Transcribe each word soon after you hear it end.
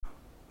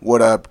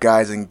What up,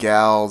 guys and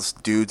gals,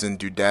 dudes and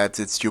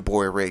dudettes? It's your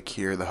boy Rick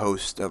here, the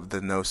host of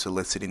the No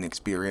Soliciting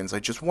Experience. I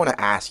just want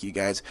to ask you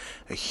guys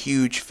a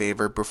huge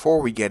favor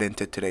before we get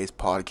into today's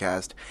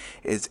podcast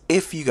is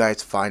if you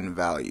guys find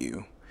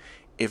value,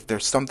 if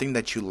there's something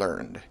that you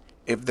learned,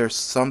 if there's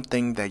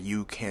something that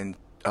you can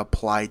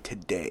apply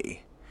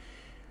today,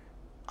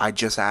 I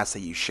just ask that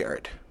you share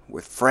it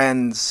with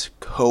friends,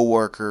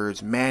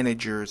 coworkers,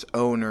 managers,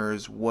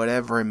 owners,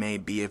 whatever it may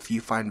be. If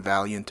you find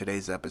value in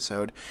today's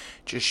episode,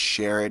 just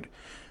share it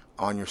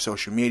on your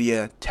social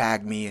media.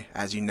 Tag me,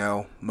 as you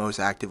know, most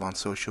active on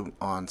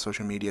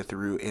social media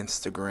through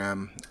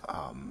Instagram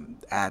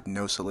at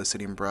No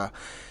Soliciting Bruh.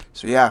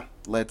 So yeah,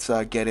 let's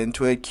get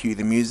into it. Cue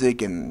the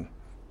music and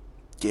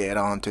get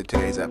on to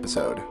today's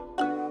episode.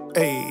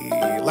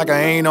 Hey, like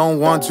I ain't on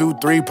 1, 2,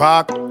 3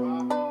 Pac.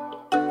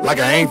 Like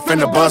I ain't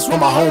finna bust when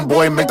my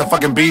homeboy make the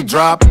fucking beat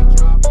drop.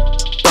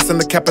 Bustin'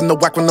 the cap and the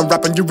whack when I'm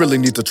rapping. You really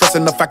need to trust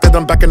in the fact that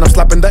I'm back and I'm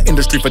slapping the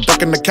industry for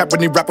ducking the cap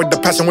when he rap with the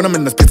passion. When I'm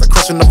in this piece, I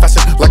crushing the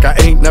fashion. Like I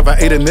ain't never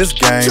ate in this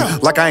game.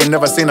 Like I ain't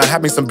never seen her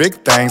have me some big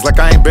things. Like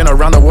I ain't been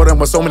around the world and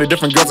with so many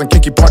different girls and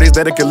kinky parties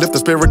that it could lift the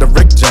spirit of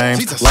Rick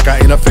James. Like I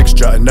ain't a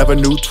fixture, I never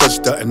knew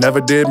Twister, and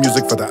never did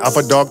music for the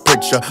Alpha Dog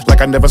picture.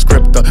 Like I never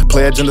script the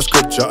pledge in the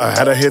scripture. I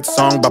had a hit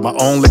song by my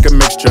own liquor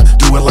mixture.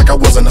 Do it like I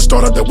wasn't a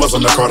starter, there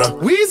wasn't a Carter.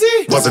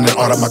 Wheezy wasn't an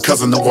order, my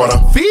cousin the water.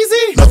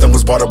 Feezy nothing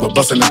was bartered but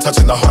busting and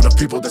touching the heart of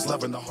people that's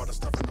loving the heart of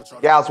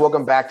stuff. Gals,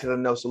 welcome back to the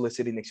No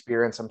Soliciting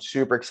Experience. I'm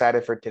super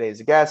excited for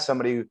today's guest,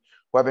 somebody who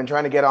I've been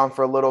trying to get on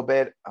for a little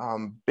bit.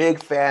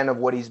 Big fan of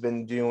what he's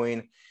been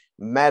doing.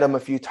 Met him a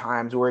few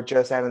times. We were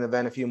just at an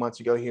event a few months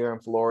ago here in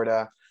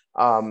Florida.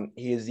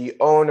 He is the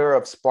owner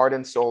of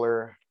Spartan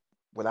Solar.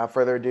 Without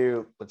further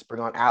ado, let's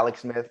bring on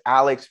Alex Smith.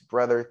 Alex,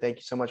 brother, thank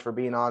you so much for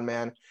being on,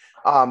 man.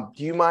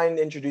 Do you mind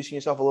introducing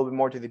yourself a little bit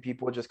more to the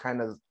people, just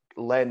kind of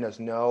letting us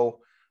know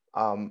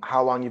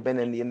how long you've been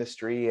in the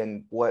industry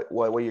and what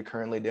you're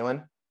currently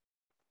doing?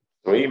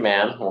 Sweet,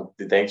 man. Well,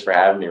 thanks for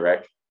having me,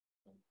 Rick.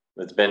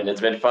 It's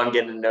been fun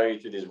getting to know you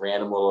through these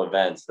random little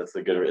events. It's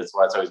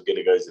why it's always good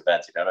to go to these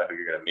events. You don't know who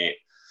you're gonna meet.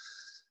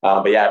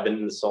 But yeah, I've been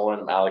in the solar.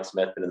 I'm Alex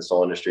Smith. Been in the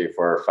solar industry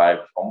for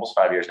almost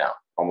 5 years now.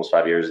 Almost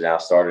 5 years now.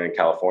 Started in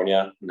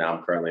California. Now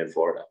I'm currently in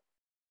Florida.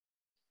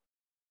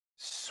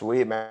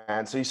 Sweet,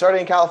 man. So you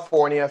started in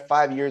California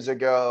 5 years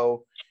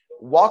ago.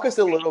 Walk us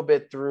a little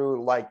bit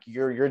through like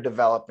your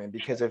development,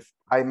 because if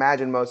I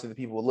imagine most of the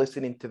people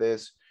listening to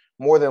this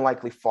more than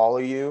likely follow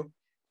you,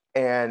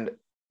 and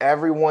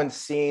everyone's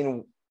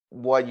seeing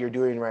what you're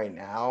doing right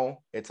now.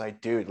 It's like,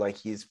 dude, like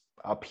he's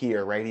up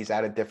here, right? He's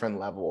at a different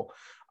level.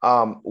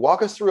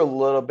 Walk us through a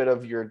little bit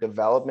of your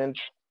development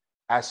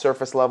as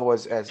surface level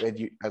as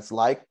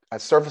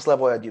surface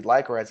level as you'd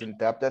like, or as in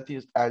depth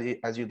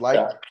as you'd like,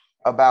 Yeah.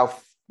 about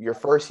your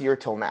first year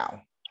till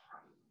now.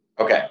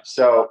 Okay,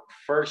 so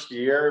first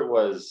year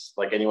was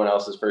like anyone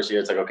else's first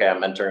year. It's like, okay,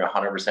 I'm entering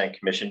 100%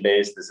 commission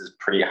based. This is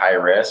pretty high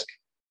risk.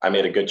 I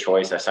made a good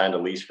choice. I signed a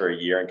lease for a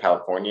year in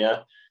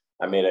California.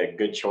 I made a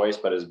good choice,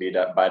 but it was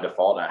by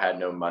default. I had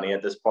no money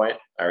at this point.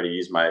 I already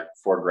used my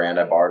 $4,000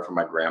 I borrowed from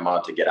my grandma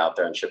to get out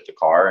there and ship the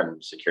car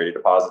and security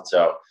deposit.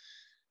 So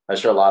I'm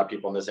sure a lot of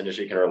people in this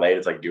industry can relate.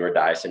 It's like do or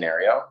die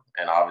scenario.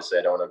 And obviously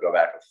I don't want to go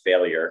back with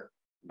failure,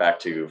 back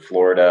to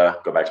Florida,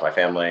 go back to my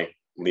family,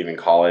 leaving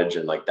college.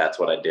 And like, that's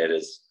what I did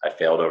is I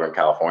failed over in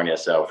California.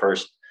 So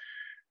first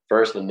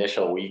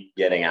initial week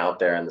getting out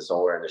there in the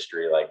solar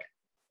industry, like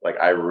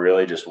I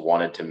really just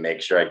wanted to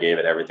make sure I gave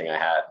it everything I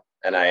had.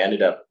 And I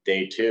ended up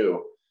day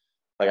 2,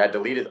 like I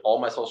deleted all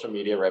my social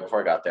media right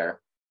before I got there.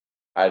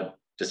 I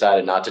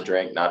decided not to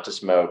drink, not to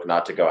smoke,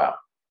 not to go out.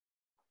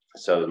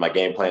 So my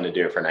game plan to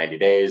do it for 90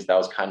 days. That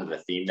was kind of the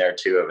theme there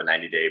too, of a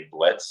 90-day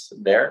blitz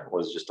there,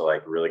 was just to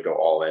like really go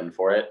all in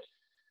for it.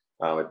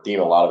 A theme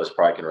a lot of us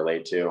probably can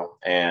relate to.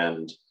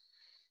 And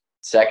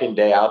second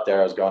day out there,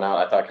 I was going out.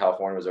 I thought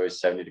California was always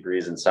 70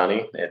 degrees and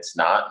sunny. It's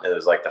not. It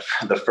was like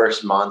the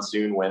first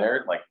monsoon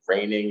winter, like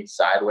raining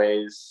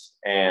sideways,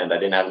 and I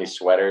didn't have any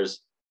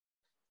sweaters.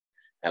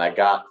 And I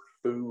got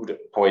food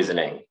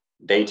poisoning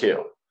day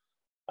 2.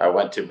 I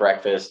went to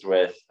breakfast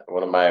with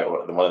one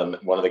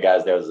of the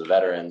guys there was the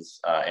veterans,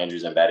 Andrew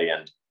Zambetti,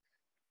 and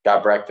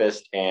got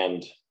breakfast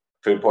and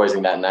food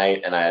poisoning that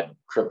night. And I had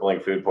crippling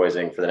food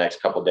poisoning for the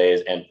next couple of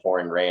days and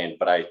pouring rain.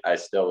 But I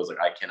still was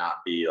like, I cannot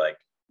be like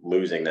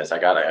losing this.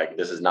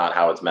 This is not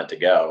how it's meant to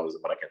go, was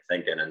what I kept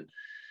thinking. And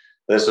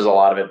this was a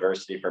lot of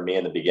adversity for me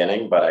in the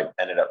beginning, but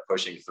I ended up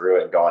pushing through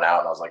it and going out,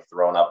 and I was like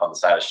throwing up on the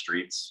side of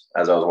streets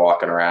as I was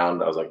walking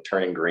around. I was like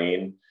turning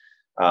green.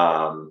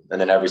 And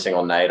then every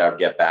single night I'd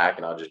get back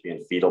and I'll just be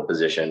in fetal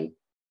position,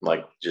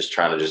 like just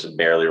trying to just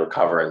barely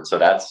recover. And so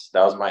that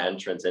was my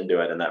entrance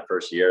into it. In that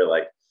first year,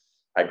 like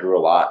I grew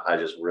a lot. I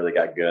just really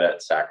got good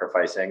at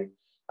sacrificing.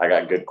 I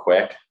got good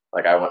quick.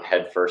 Like I went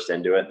head first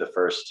into it the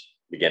first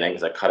beginning,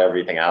 because I cut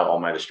everything out, all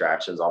my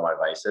distractions, all my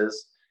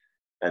vices.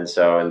 And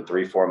so in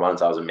 3-4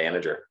 months, I was a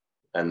manager,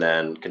 and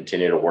then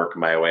continued to work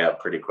my way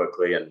up pretty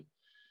quickly. And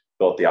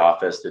built the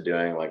office to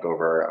doing like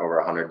over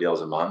 100 deals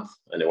a month.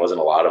 And it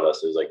wasn't a lot of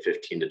us. It was like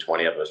 15 to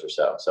 20 of us or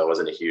so. So it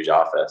wasn't a huge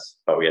office,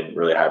 but we had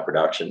really high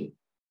production.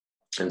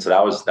 And so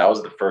that was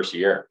the first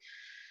year,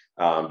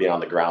 being on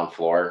the ground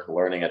floor,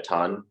 learning a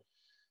ton.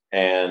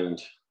 And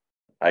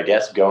I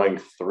guess going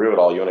through it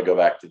all, you want to go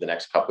back to the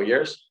next couple of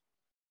years?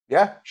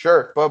 Yeah,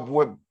 sure. But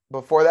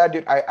before that,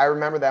 dude, I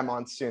remember that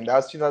monsoon. That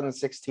was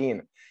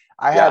 2016.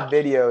 I had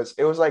videos.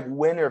 It was like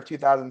winter of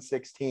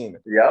 2016.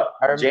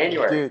 Yep.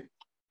 January. Dude.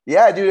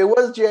 Yeah, dude, it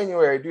was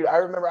January. Dude, I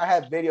remember I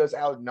had videos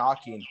out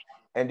knocking.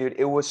 And dude,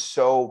 it was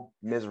so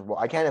miserable.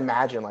 I can't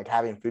imagine like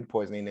having food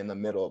poisoning in the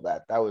middle of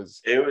that. It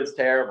was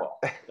terrible.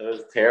 It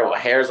was terrible.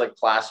 Hair's like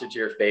plastered to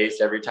your face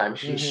every time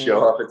you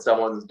show up at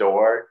someone's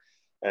door.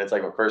 And it's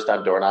like my first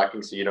time door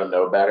knocking, so you don't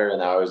know better.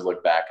 And I always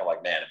look back and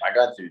like, man, if I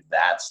got through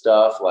that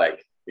stuff,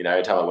 like, you know,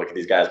 every time I look at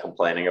these guys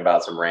complaining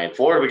about some rain.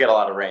 Florida, we get a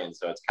lot of rain,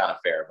 so it's kind of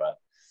fair. But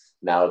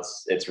now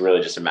it's really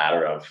just a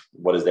matter of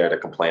what is there to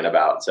complain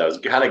about. So it's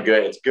kind of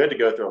good. It's good to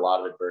go through a lot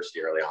of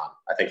adversity early on,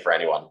 I think, for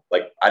anyone.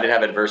 Like, I didn't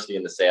have adversity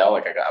in the sale.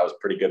 Like, I was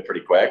pretty good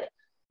pretty quick.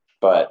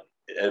 But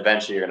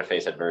eventually you're going to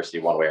face adversity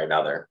one way or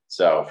another.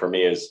 So for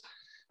me, it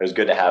was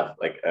good to have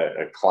like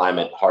a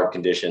climate, hard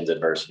conditions,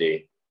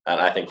 adversity. And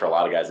I think for a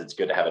lot of guys, it's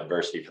good to have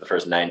adversity for the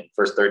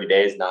first 30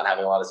 days, not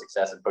having a lot of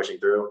success and pushing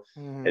through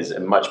is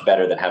much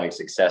better than having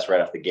success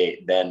right off the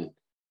gate, then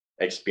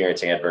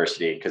experiencing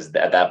adversity. Because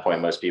at that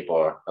point, most people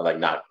are like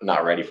not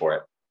ready for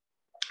it,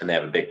 and they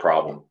have a big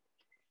problem.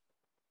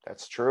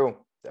 That's true.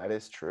 That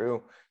is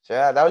true. So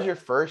yeah, that was your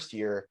first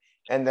year.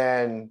 And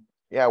then,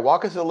 yeah,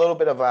 walk us a little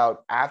bit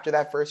about after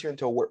that first year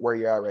until where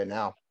you're at right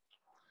now.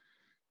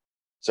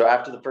 So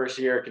after the first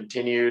year,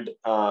 continued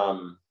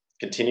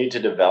to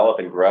develop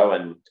and grow.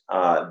 And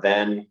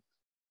then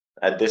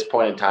at this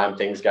point in time,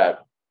 things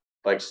got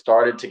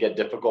started to get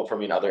difficult for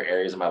me in other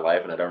areas of my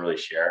life. And I don't really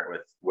share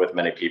it with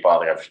many people. I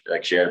think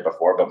I've shared it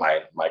before, but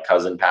my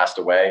cousin passed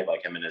away,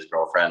 like him and his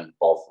girlfriend,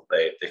 both,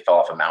 they fell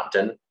off a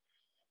mountain.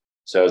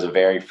 So it was a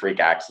very freak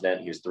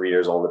accident. He was 3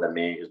 years older than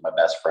me. He was my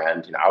best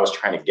friend. You know, I was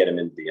trying to get him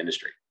into the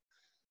industry.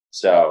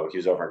 So he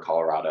was over in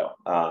Colorado.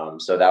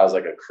 So that was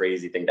like a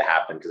crazy thing to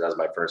happen, because that was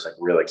my first like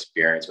real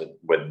experience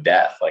with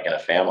death, like in a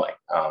family.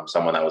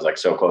 Someone that was like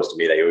so close to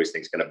me that you always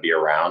think is going to be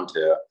around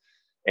to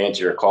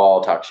answer your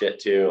call, talk shit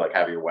to, like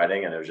have your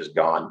wedding, and it was just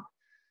gone.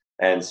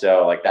 And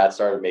so like that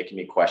started making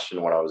me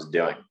question what I was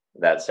doing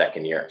that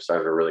second year.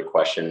 Started to really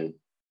question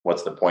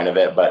what's the point of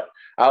it. But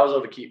I was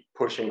able to keep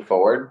pushing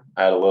forward.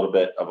 I had a little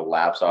bit of a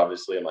lapse,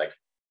 obviously, and like,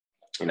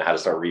 you know, how to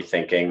start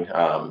rethinking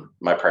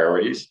my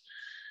priorities.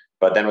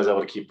 But then was able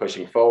to keep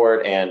pushing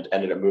forward and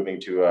ended up moving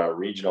to a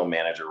regional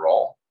manager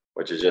role,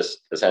 which is just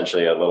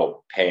essentially a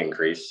little pay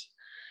increase.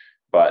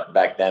 But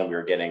back then we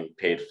were getting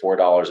paid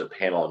 $4 a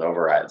panel in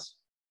overrides.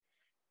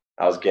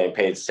 I was getting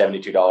paid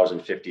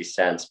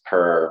 $72.50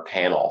 per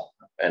panel,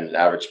 and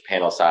average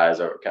panel size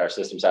or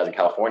system size in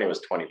California was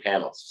 20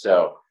 panels.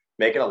 So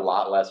making a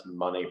lot less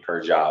money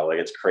per job. Like,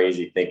 it's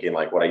crazy thinking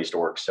like what I used to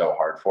work so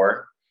hard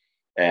for.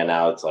 And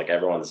now it's like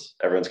everyone's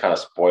kind of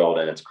spoiled,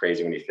 and it's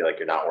crazy when you feel like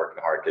you're not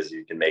working hard, because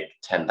you can make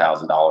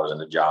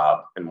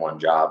 $10,000 in one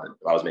job. And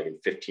I was making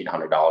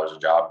 $1,500 a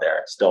job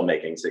there, still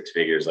making six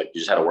figures. Like, you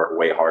just had to work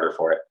way harder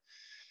for it.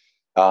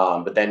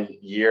 But then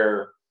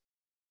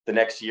the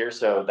next year,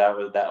 so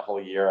that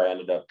whole year, I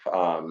ended up,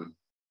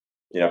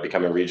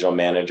 becoming regional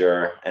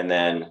manager. And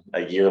then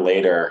a year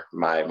later,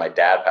 my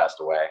dad passed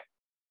away.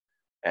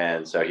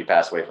 And so he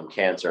passed away from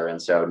cancer. And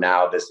so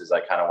now this is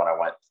like kind of when I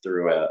went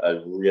through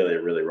a really,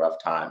 really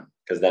rough time,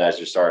 because then I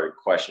just started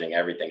questioning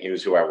everything. He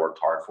was who I worked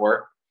hard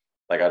for.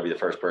 Like, I'd be the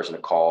first person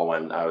to call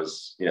when I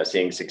was,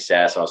 seeing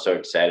success. I was so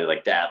excited,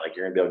 like, Dad, like,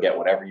 you're gonna be able to get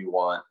whatever you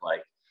want.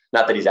 Like,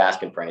 not that he's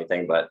asking for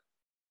anything, but,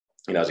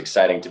 it's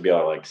exciting to be able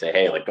to like say,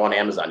 hey, like, go on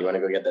Amazon. You want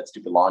to go get that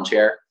stupid lawn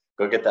chair?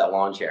 Go get that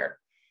lawn chair.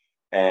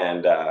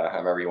 And I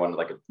remember he wanted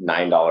like a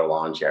 $9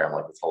 lawn chair. I'm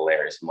like, that's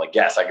hilarious. I'm like,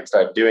 yes, I can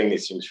start doing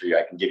these things for you.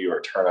 I can give you a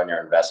return on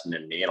your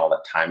investment in me and all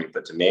that time you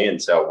put to me.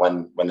 And so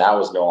when that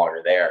was no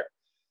longer there,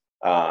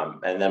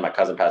 and then my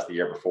cousin passed the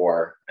year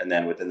before, and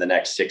then within the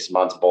next 6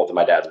 months, both of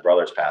my dad's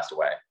brothers passed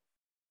away.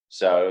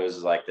 So it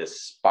was like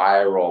this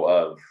spiral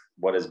of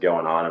what is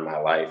going on in my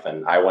life.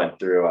 And I went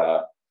through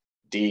a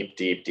deep,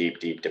 deep, deep,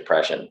 deep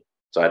depression.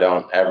 So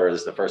this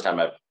is the first time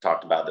I've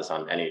talked about this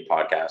on any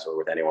podcast or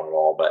with anyone at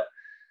all, but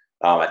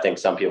I think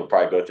some people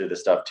probably go through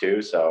this stuff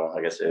too. So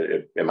I guess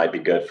it might be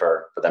good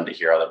for them to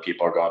hear other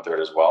people are going through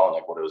it as well, and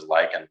like what it was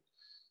like. And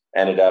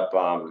ended up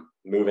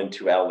moving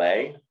to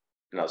LA,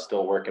 and I was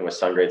still working with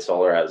SunGrade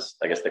Solar as,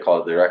 I guess they call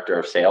it, the director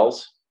of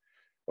sales,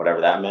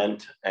 whatever that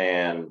meant.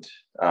 And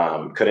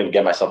couldn't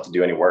get myself to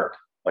do any work.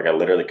 Like, I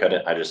literally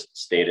couldn't. I just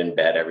stayed in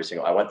bed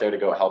I went there to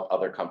go help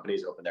other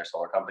companies open their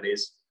solar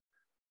companies.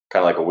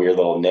 Kind of like a weird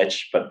little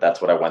niche, but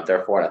that's what I went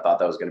there for. And I thought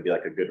that was going to be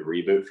like a good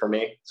reboot for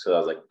me. So I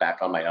was like back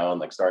on my own,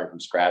 like starting from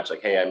scratch.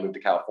 Like, hey, I moved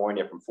to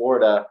California from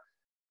Florida.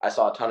 I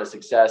saw a ton of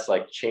success,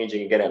 like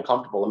changing and getting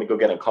uncomfortable. Let me go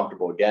get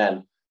uncomfortable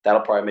again.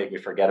 That'll probably make me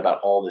forget about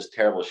all this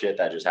terrible shit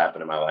that just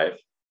happened in my life.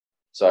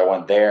 So I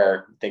went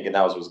there thinking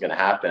that was what was going to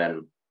happen.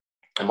 And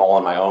I'm all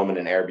on my own in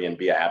an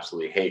Airbnb I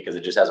absolutely hate because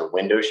it just has a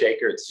window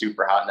shaker. It's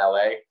super hot in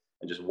LA,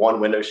 and just one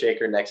window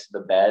shaker next to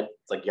the bed.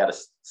 It's like you got to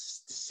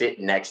sit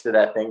next to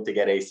that thing to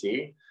get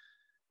AC.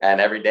 And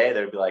every day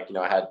there'd be like,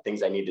 I had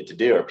things I needed to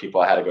do or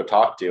people I had to go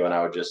talk to, and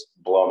I would just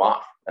blow them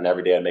off. And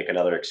every day I'd make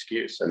another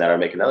excuse, and then I'd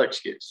make another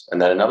excuse,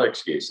 and then another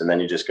excuse. And then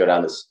you just go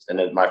down this. And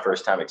then my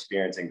first time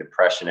experiencing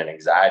depression and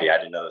anxiety, I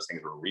didn't know those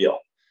things were real.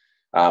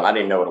 I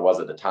didn't know what it was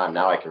at the time.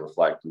 Now I can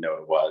reflect and know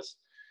what it was.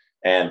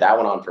 And that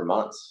went on for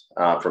months,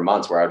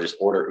 where I would just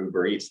order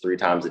Uber Eats 3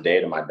 times a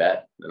day to my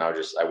bed. And I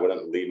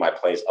wouldn't leave my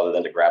place other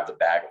than to grab the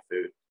bag of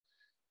food.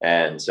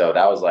 And so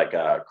that was like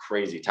a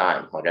crazy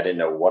time. Like I didn't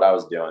know what I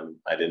was doing.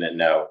 I didn't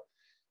know.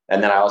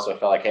 And then I also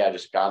felt like, hey, I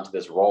just got into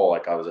this role.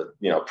 Like I was a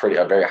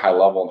very high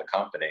level in the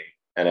company.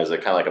 And it was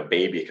kind of like a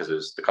baby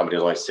because the company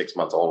was only 6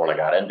 months old when I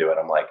got into it.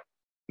 I'm like,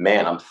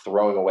 man, I'm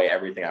throwing away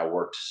everything I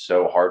worked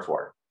so hard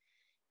for.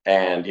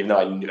 And even though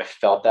I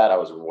felt that, I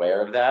was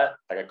aware of that,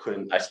 like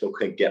I still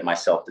couldn't get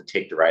myself to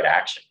take the right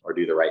action or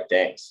do the right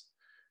things.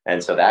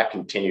 And so that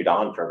continued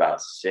on for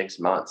about 6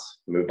 months.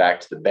 Moved back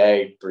to the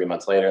Bay 3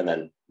 months later. And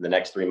then the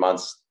next 3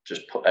 months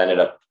just ended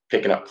up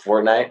picking up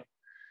Fortnite,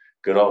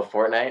 good old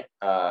Fortnite.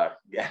 I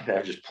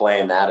was just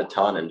playing that a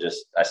ton, and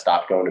I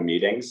stopped going to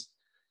meetings.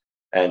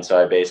 And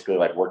so I basically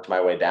worked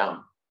my way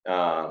down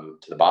to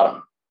the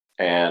bottom.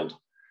 And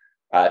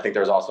I think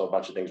there was also a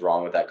bunch of things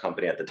wrong with that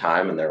company at the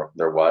time. And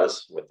there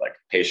was with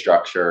pay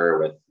structure,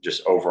 with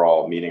just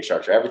overall meeting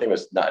structure. Everything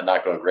was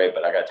not going great,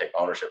 but I got to take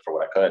ownership for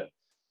what I could.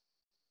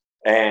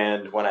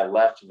 And when I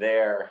left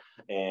there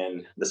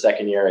in the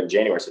second year in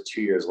January, so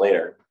 2 years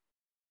later,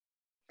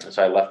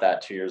 so I left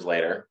that 2 years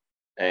later,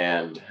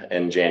 and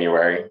in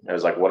January, I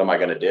was like, what am I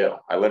going to do?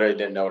 I literally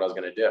didn't know what I was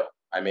going to do.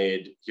 I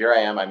made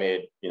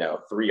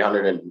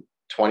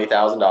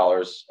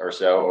 $320,000 or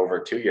so over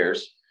 2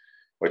 years,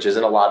 which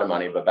isn't a lot of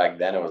money, but back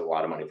then it was a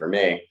lot of money for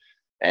me.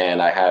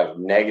 And I have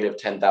negative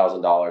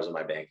 $10,000 in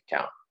my bank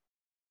account.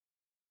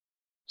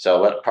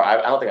 So I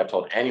don't think I've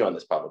told anyone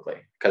this publicly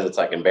because it's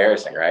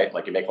embarrassing, right?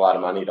 You make a lot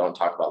of money, you don't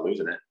talk about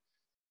losing it.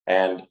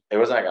 And it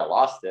wasn't like I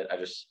lost it. I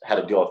just had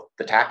to deal with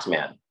the tax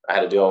man. I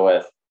had to deal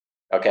with,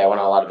 okay, I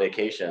went on a lot of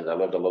vacations. I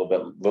lived a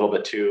little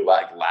bit too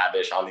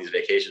lavish on these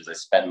vacations. I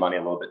spent money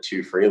a little bit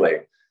too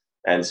freely.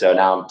 And so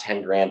now I'm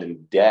 10 grand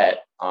in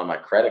debt on my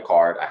credit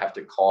card. I have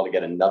to call to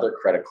get another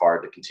credit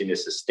card to continue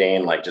to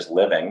sustain just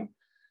living,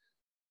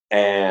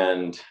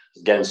 and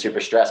getting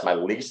super stressed. My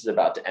lease is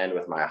about to end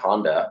with my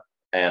Honda.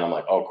 And I'm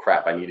like, oh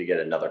crap, I need to get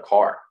another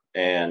car.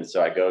 And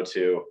so I go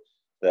to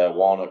the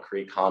Walnut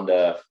Creek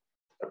Honda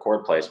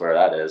Accord place, where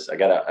that is. I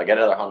get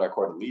another Honda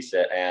Accord to lease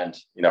it. And,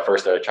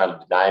 first they're trying to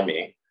deny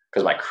me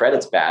because my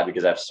credit's bad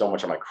because I have so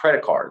much on my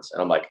credit cards.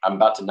 And I'm like, I'm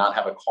about to not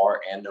have a car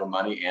and no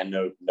money and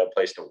no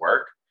place to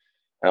work.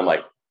 And I'm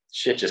like,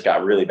 shit just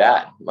got really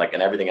bad.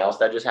 And everything else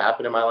that just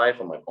happened in my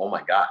life, I'm like, oh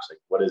my gosh,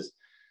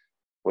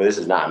 this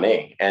is not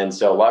me. And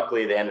so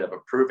luckily they ended up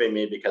approving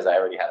me because I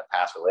already had a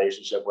past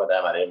relationship with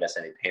them. I didn't miss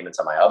any payments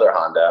on my other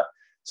Honda.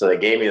 So they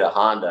gave me the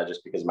Honda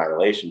just because of my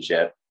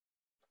relationship.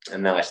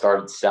 And then I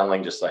started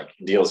selling just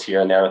deals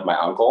here and there with my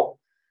uncle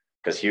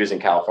because he was in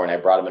California. I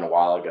brought him in a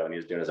while ago and he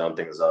was doing his own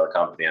thing with his other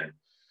company, and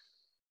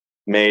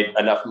made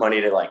enough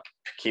money to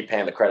keep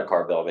paying the credit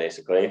card bill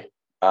basically.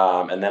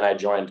 And then I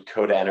joined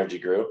Coda Energy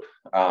Group.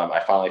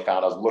 I finally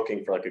found I was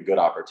looking for a good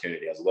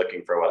opportunity. I was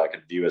looking for what I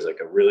could view as a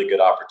really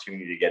good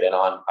opportunity to get in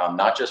on,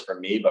 not just for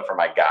me, but for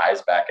my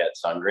guys back at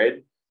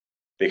SunGrade.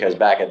 Because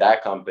back at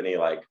that company,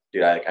 I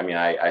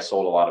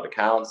sold a lot of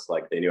accounts.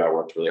 They knew I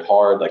worked really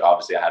hard.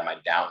 Obviously I had my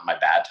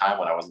bad time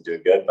when I wasn't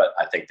doing good, but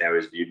I think they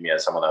always viewed me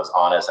as someone that was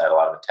honest. I had a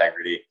lot of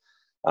integrity.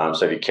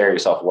 So if you carry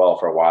yourself well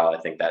for a while, I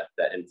think that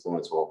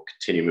influence will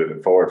continue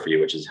moving forward for you,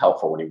 which is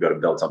helpful when you go to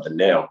build something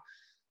new.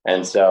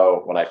 And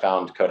so when I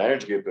found Coda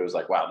Energy Group, it was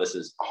wow, this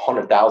is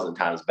 100,000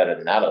 times better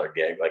than that other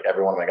gig.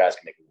 Every one of my guys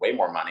can make way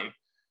more money.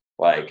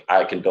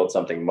 I can build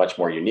something much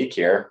more unique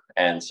here.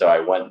 And so I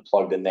went and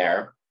plugged in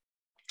there,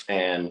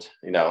 and,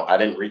 I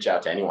didn't reach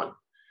out to anyone.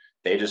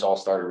 They just all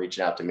started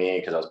reaching out to me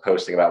because I was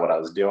posting about what I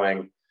was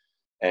doing.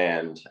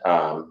 And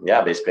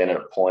basically ended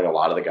up pulling a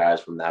lot of the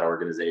guys from that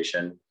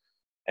organization.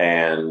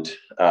 And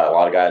a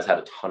lot of guys had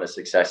a ton of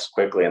success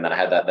quickly. And then I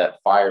had that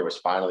fire was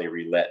finally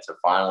relit. So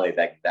finally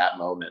that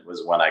moment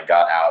was when I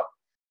got out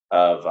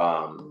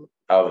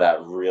of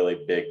that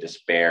really big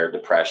despair,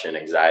 depression,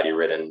 anxiety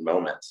ridden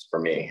moments for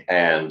me,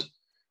 and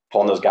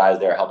pulling those guys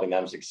there, helping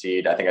them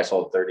succeed. I think I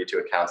sold 32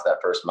 accounts that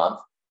first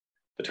month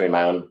between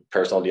my own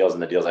personal deals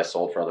and the deals I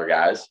sold for other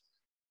guys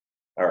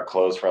or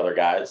closed for other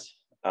guys.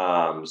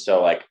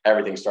 So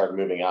everything started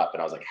moving up,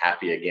 and I was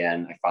happy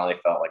again. I finally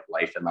felt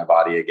life in my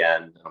body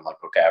again. And I'm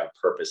okay, I have a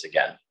purpose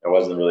again. It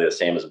wasn't really the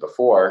same as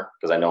before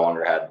because I no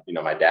longer had,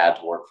 my dad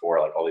to work for,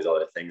 all these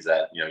other things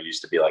that,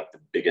 used to be the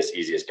biggest,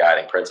 easiest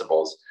guiding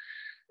principles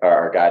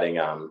or guiding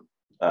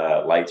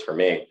lights for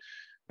me.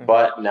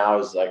 But now I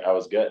was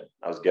good.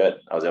 I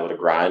was able to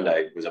grind.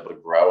 I was able to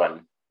grow.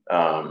 And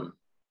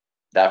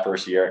that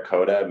first year at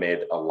Coda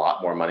made a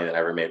lot more money than I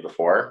ever made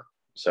before.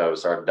 So I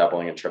started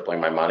doubling and tripling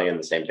my money, and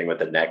the same thing with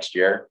the next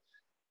year.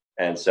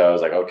 And so I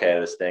was like, okay,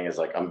 this thing is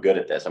like, I'm good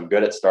at this. I'm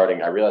good at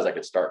starting. I realized I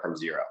could start from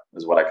zero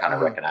is what I kind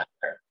of recognized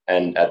there.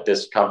 And at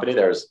this company,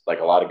 there's like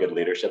a lot of good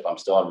leadership. I'm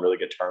still on really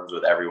good terms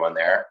with everyone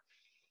there.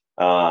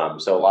 So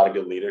a lot of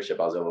good leadership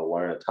I was able to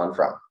learn a ton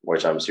from,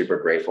 which I'm super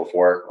grateful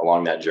for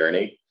along that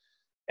journey.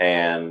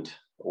 And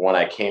when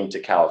I came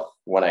to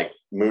when I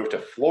moved to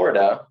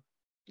Florida,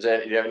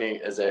 do you have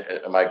any,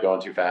 am I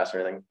going too fast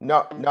or anything?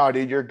 No,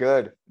 dude, you're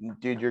good.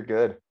 Dude, you're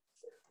good.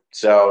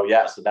 So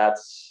yeah, so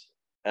that's,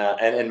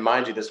 and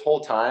mind you, this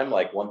whole time,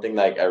 like one thing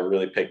that I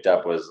really picked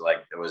up was like,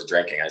 it was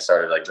drinking. I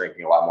started like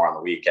drinking a lot more on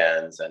the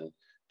weekends. And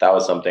that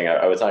was something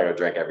I was not going to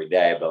drink every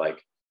day, but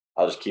like,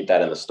 I'll just keep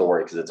that in the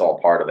story because it's all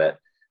part of it.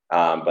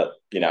 But,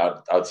 you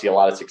know, I would see a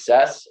lot of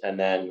success and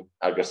then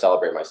I'd go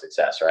celebrate my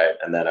success. Right.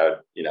 And then I would,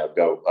 you know,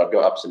 I'd go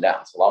ups and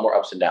downs, a lot more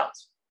ups and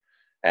downs.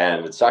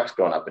 And it sucks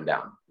going up and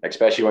down,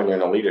 especially when you're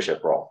in a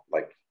leadership role.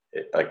 Like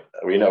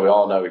we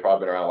all know, we've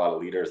probably been around a lot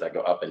of leaders that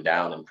go up and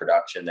down in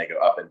production. They go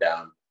up and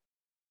down.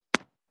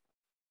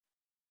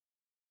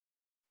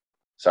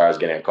 Sorry, I was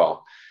getting a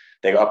call.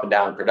 They go up and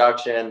down in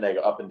production. They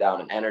go up and down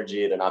in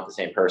energy. They're not the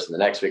same person the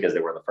next week as they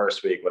were the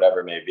first week,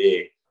 whatever it may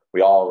be. We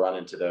all run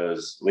into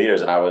those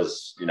leaders. And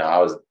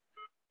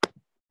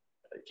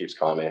it keeps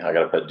calling me. I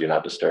got to put do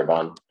not disturb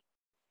on. 1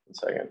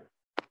 second.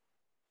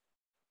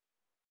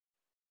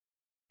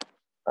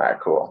 All right,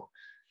 cool.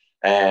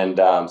 And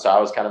so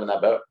I was kind of in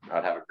that boat.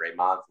 I'd have a great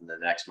month, and the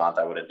next month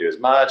I wouldn't do as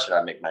much, and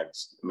I'd make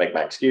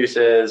my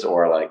excuses,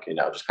 or like, you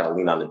know, just kind of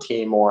lean on the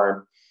team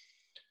more.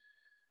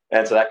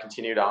 And so that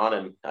continued on,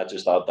 and I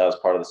just thought that was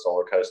part of the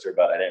solar coaster,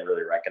 but I didn't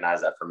really recognize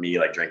that for me,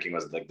 like drinking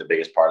was like the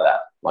biggest part of that.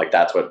 Like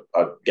that's what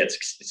I'd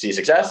see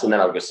success, and then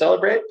I would go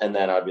celebrate, and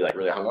then I'd be like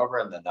really hungover,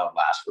 and then that would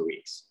last for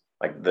weeks.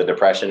 Like the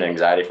depression and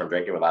anxiety from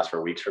drinking would last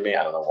for weeks for me.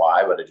 I don't know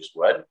why, but it just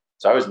would.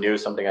 So I always knew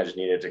something I just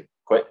needed to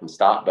quit and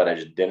stop, but I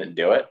just didn't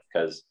do it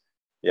because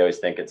you always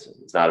think it's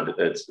not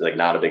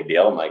a big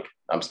deal. I'm like,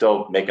 I'm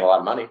still making a lot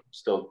of money,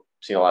 still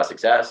seeing a lot of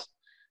success,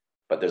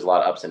 but there's a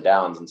lot of ups and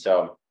downs. And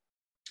so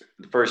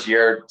the first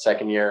year,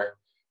 second year,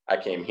 I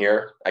came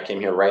here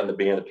right in the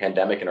beginning of the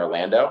pandemic in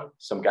Orlando.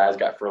 Some guys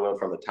got furloughed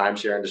from the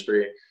timeshare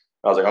industry.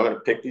 I was like, I'm going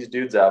to pick these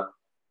dudes up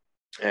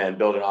and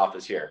build an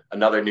office here.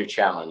 Another new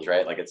challenge,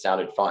 right? Like it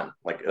sounded fun.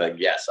 Like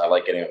yes, I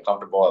like getting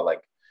uncomfortable.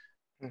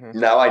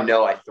 Now I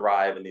know I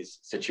thrive in these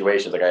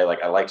situations. I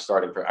already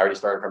started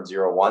from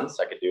zero once.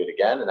 I could do it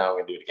again, and now I'm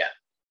going to do it again.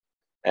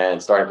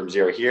 And starting from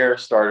zero here,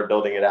 started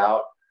building it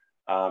out.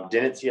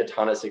 Didn't see a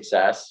ton of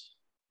success.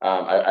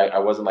 I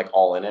wasn't like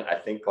all in it. I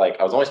think like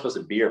I was only supposed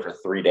to be here for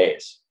 3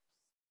 days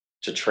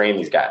to train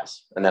these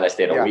guys. And then I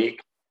stayed a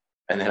week,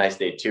 and then I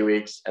stayed 2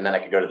 weeks, and then I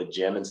could go to the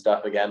gym and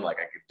stuff again. Like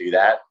I could do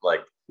that.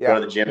 Like go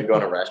to the gym and go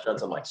to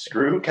restaurants. I'm like,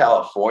 screw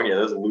California.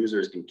 Those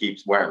losers can keep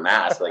wearing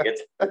masks. Like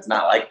it's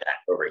not like that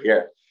over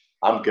here.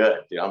 I'm good,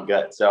 dude. I'm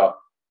good. So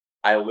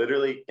I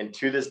literally, and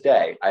to this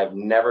day, I've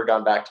never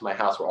gone back to my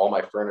house where all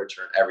my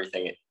furniture and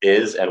everything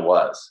is and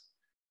was.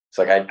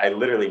 So like I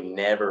literally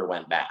never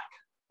went back.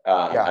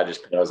 I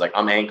was like,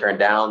 I'm anchoring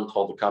down,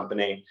 told the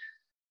company,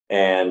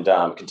 and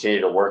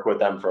continued to work with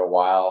them for a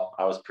while.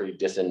 I was pretty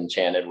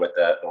disenchanted with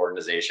the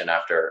organization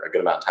after a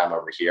good amount of time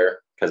over here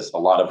because a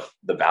lot of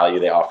the value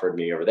they offered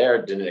me over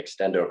there didn't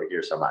extend over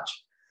here so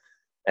much.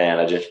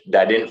 And I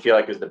didn't feel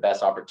like it was the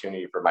best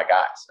opportunity for my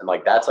guys. And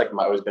like, that's like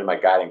always been my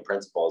guiding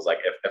principle is like,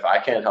 if I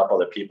can't help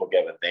other people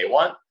get what they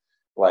want,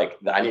 like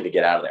I need to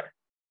get out of there.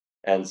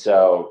 And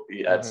so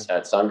at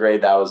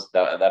SunGrade,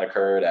 that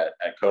occurred.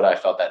 At Coda, I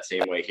felt that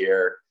same way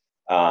here.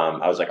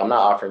 I was like, I'm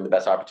not offering the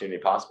best opportunity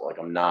possible. Like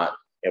I'm not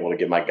able to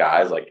give my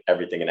guys like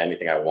everything and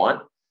anything I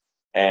want.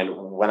 And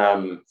when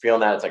I'm feeling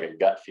that, it's like a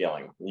gut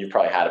feeling. You've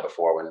probably had it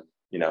before when,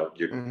 you know,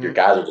 your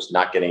guys are just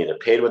not getting either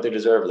paid what they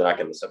deserve, or they're not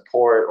getting the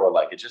support, or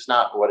like, it's just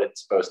not what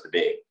it's supposed to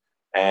be.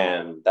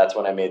 And that's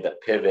when I made the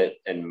pivot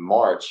in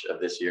March of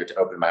this year to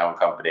open my own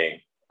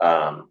company,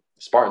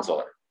 Spartan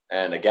Solar.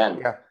 And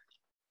again,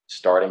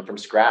 starting from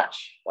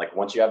scratch. Like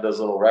once you have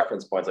those little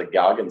reference points, like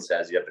Galgan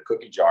says, you have the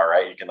cookie jar,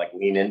 right? You can like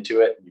lean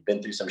into it. You've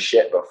been through some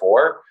shit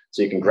before.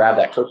 So you can grab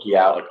that cookie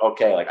out like,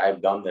 okay, like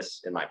I've done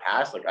this in my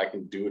past, like I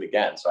can do it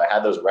again. So I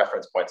had those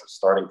reference points of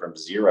starting from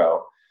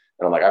zero.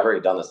 And I'm like, I've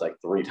already done this like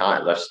 3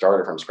 times. I've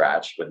started from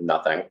scratch with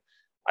nothing.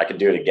 I could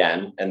do it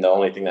again. And the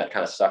only thing that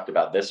kind of sucked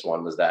about this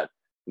one was that,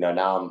 you know,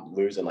 now I'm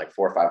losing like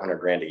 400 or 500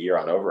 grand a year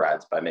on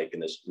overrides by making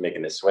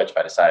this switch,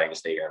 by deciding to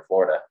stay here in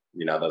Florida.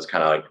 You know, that was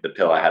kind of like the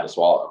pill I had to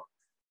swallow.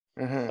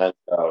 And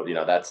so, you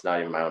know, that's not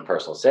even my own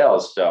personal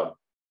sales. So,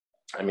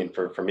 I mean,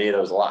 for me, that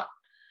was a lot.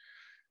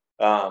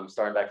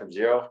 Starting back from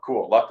zero.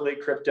 Cool. Luckily,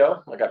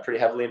 crypto, I got pretty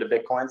heavily into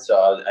Bitcoin.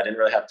 So I didn't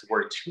really have to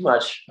worry too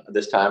much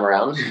this time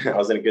around. I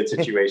was in a good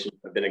situation.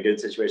 I've been in a good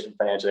situation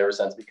financially ever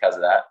since because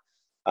of that.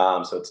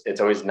 So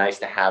it's always nice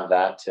to have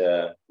that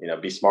to, you know,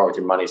 be smart with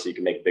your money so you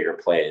can make bigger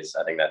plays.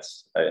 I think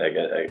that's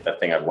a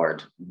thing I've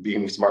learned.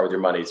 Being smart with your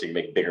money so you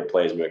can make bigger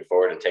plays moving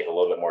forward and take a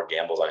little bit more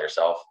gambles on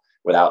yourself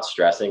without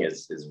stressing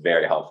is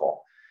very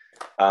helpful.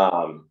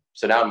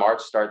 So now in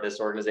March, start this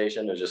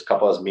organization. There's just a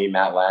couple of us, me,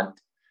 Matt Lent.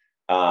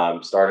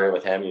 Started it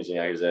with him. He's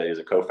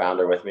a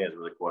co-founder with me. It's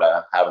really cool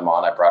to have him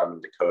on. I brought him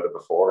in Dakota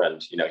before,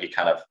 and he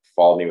kind of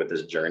followed me with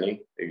this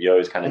journey. You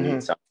always kind of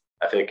need someone.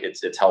 I think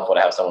it's helpful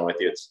to have someone with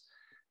you.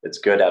 It's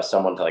good to have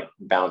someone to like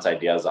bounce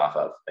ideas off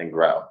of and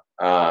grow.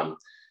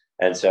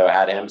 And so I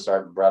had him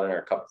brought in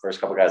our first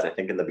couple guys, I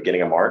think in the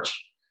beginning of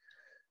March.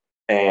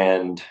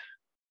 And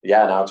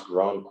yeah, now it's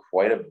grown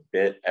quite a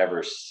bit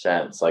ever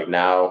since.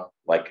 Now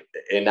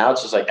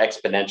it's just like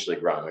exponentially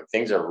growing. Like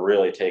things are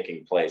really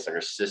taking place. Like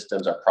our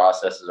systems, our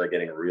processes are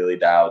getting really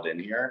dialed in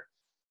here.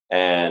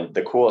 And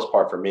the coolest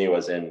part for me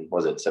was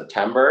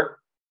September?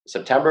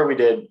 September, we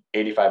did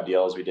 85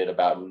 deals. We did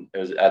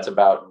that's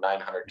about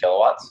 900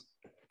 kilowatts.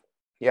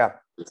 Yeah.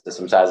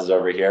 Some sizes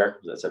over here.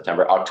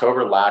 September,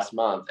 October last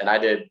month. And I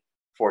did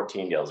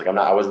 14 deals. Like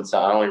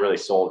I only really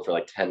sold for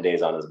like 10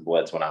 days on this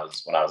blitz when I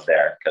was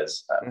there.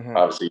 Cause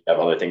obviously you have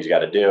other things you got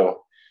to do,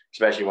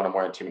 especially when I'm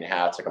wearing too many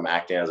hats. Like I'm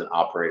acting as an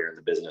operator in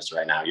the business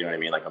right now. You know what I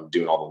mean? Like I'm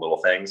doing all the little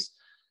things,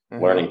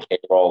 learning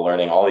payroll,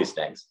 learning all these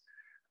things,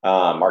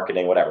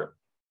 marketing, whatever.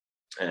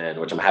 And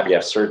which I'm happy to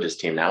have Serge's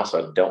team now. So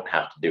I don't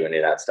have to do any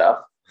of that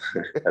stuff.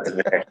 That's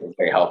very,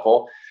 very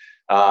helpful.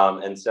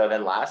 And so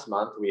then last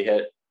month we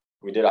did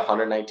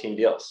 119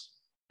 deals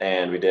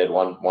and we did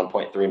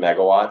 1.3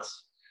 megawatts.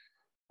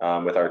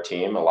 With our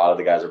team. A lot of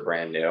the guys are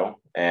brand new,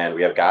 and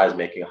we have guys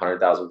making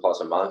 100,000 plus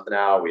a month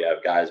now. We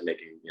have guys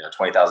making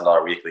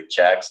 $20,000 weekly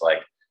checks.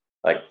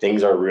 Like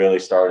things are really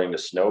starting to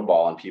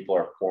snowball, and people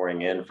are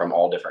pouring in from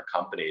all different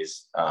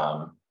companies.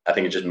 I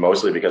think it's just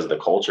mostly because of the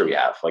culture we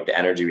have. Like the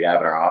energy we have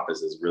in our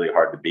office is really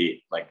hard to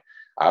beat. Like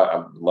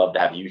I'd love to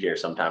have you here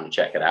sometime to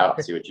check it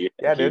out, see what you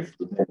think. Yeah, dude.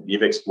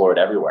 You've explored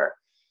everywhere,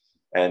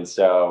 and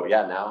so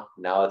yeah,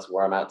 now that's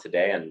where I'm at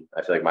today, and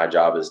I feel like my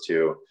job is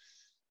to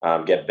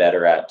get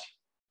better at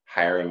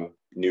hiring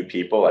new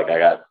people. Like I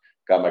got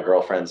my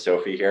girlfriend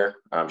Sophie here.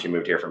 She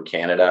moved here from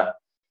Canada,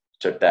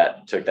 took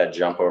that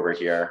jump over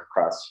here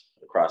across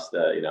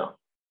the,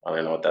 I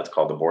don't know what that's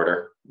called, the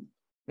border.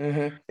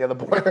 Yeah, the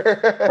border.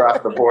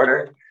 Across the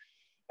border.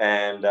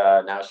 And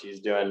now she's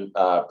doing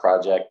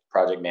project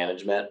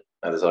management.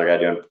 And this other guy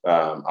doing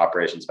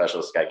operations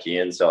specialist, Guy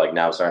Kean. So like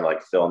now I'm starting to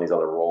like fill in these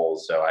other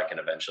roles so I can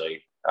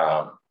eventually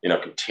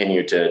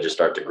continue to just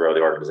start to grow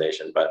the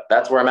organization. But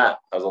that's where I'm at.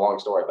 That was a long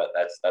story, but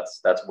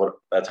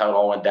that's how it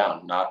all went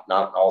down. Not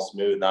all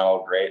smooth, not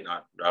all great,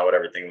 not what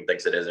everything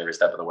thinks it is every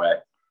step of the way.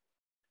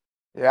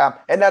 Yeah.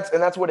 And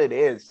that's what it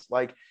is.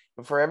 Like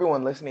for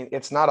everyone listening,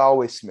 it's not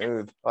always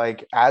smooth.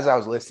 Like as I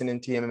was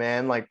listening to you,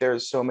 man, like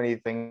there's so many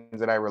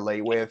things that I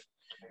relate with.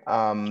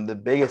 The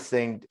biggest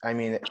thing, I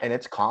mean, and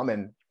it's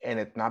common and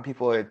it's not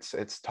people, it's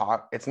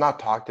not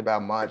talked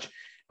about much,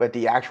 but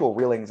the actual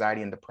real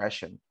anxiety and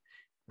depression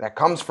that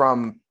comes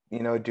from,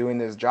 doing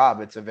this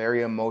job. It's a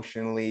very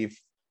emotionally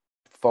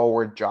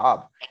forward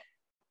job,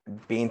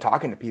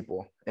 talking to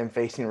people and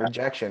facing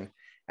rejection,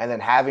 and then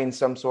having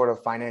some sort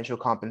of financial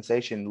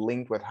compensation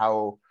linked with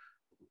how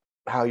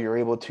you're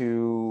able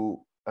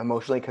to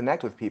emotionally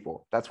connect with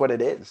people. That's what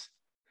it is.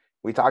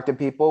 We talk to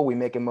people, we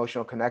make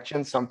emotional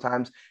connections.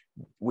 Sometimes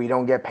we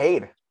don't get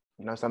paid.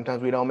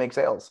 Sometimes we don't make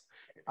sales.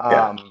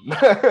 Yeah.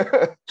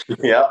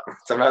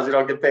 Sometimes we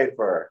don't get paid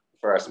for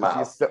our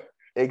smiles.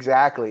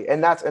 Exactly.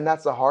 And that's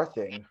the hard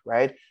thing,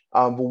 right?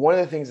 But one of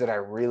the things that I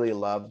really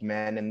loved,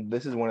 man, and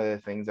this is one of the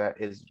things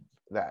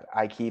that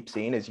I keep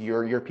seeing is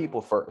your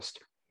people first,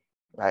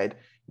 right?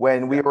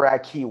 When we were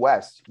at Key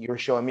West, you were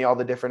showing me all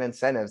the different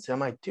incentives. And I'm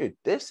like, dude,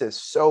 this is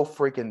so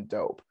freaking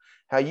dope.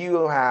 How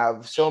you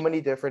have so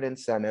many different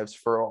incentives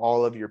for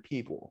all of your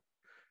people,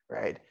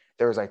 right?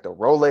 There was like the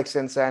Rolex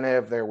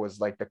incentive. There was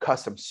like the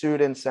custom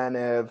suit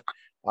incentive.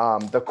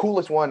 The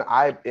coolest one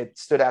it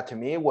stood out to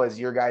me was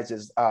your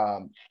guys's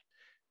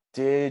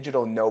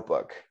digital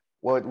notebook.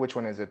 Which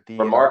one is it? The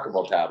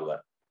Remarkable tablet.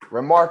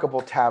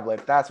 Remarkable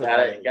tablet. That's what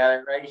got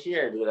it right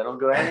here, dude. I don't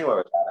go anywhere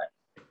with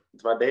that.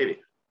 It's my baby.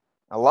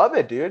 I love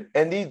it, dude.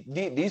 And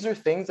these are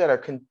things that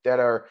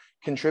are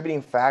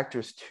contributing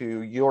factors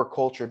to your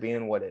culture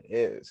being what it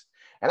is.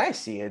 And I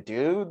see it,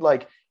 dude.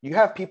 Like you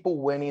have people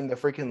winning the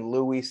freaking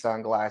Louis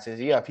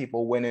sunglasses. You have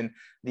people winning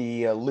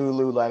the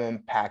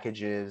Lululemon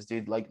packages,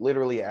 dude. Like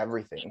literally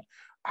everything.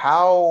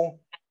 How,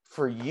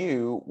 for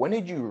you, when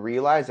did you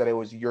realize that it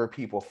was your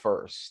people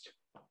first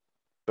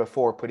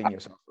before putting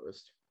yourself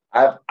first?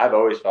 I've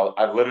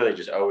literally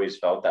just always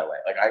felt that way.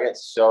 Like I get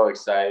so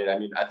excited. I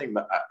mean, I think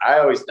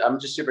I'm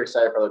just super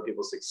excited for other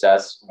people's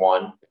success.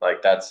 One,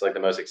 like that's like the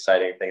most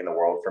exciting thing in the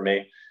world for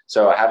me.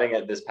 So having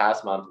it this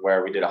past month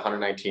where we did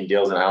 119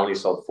 deals and I only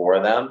sold 4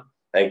 of them,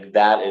 like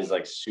that is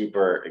like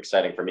super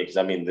exciting for me. Cause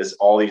I mean,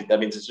 that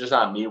means it's just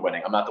not me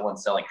winning. I'm not the one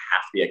selling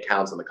half the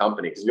accounts in the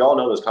company. Cause we all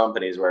know those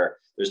companies where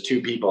there's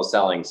 2 people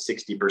selling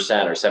 60%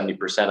 or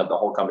 70% of the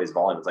whole company's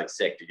volume. It's like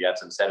sick. Did you have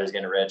some centers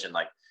getting rich and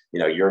like,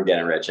 you're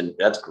getting rich, and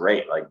that's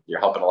great. Like you're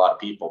helping a lot of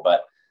people,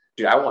 but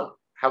dude,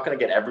 how can I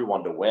get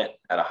everyone to win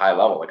at a high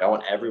level? Like I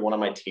want everyone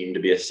on my team to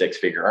be a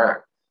 6-figure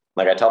earner.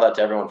 Like I tell that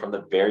to everyone from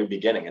the very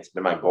beginning. It's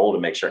been my goal to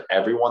make sure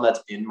everyone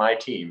that's in my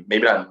team,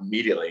 maybe not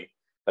immediately,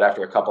 But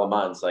after a couple of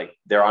months, like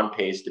they're on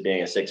pace to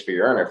being a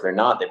 6-figure earner. If they're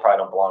not, they probably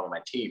don't belong on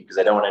my team because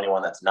I don't want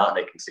anyone that's not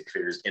making 6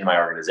 figures in my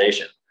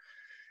organization.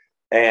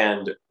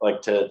 And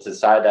like to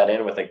side that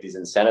in with like these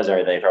incentives and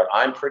everything,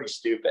 I'm pretty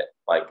stupid.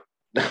 Like,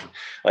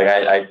 like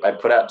I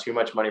put out too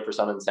much money for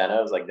some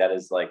incentives. Like that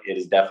is like, it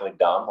is definitely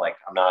dumb. Like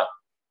I'm not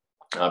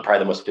probably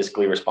the most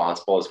fiscally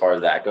responsible as far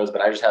as that goes,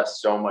 but I just have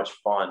so much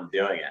fun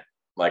doing it.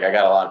 Like I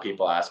got a lot of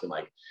people asking,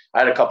 like I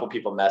had a couple of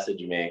people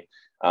message me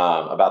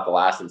about the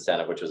last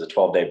incentive, which was a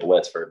 12-day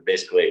blitz for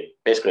basically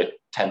a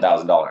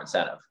 $10,000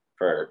 incentive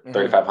for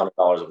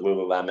 $3,500 of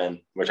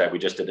Lululemon, which we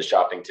just did the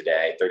shopping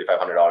today,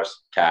 $3,500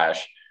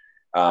 cash,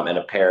 and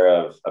a pair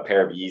of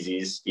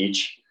Yeezys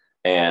each,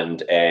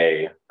 and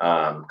a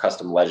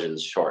custom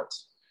Legends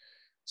shorts.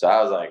 So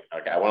I was like,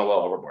 okay, I went a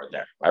little overboard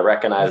there. I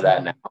recognize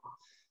that now,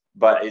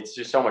 but it's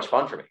just so much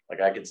fun for me.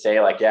 Like I could say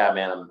like, yeah,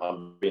 man,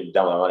 I'm being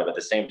dumb with my money, but at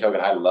the same token,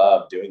 I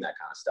love doing that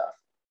kind of stuff.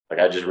 Like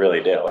I just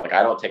really do. Like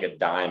I don't take a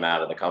dime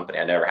out of the company.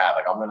 I never have.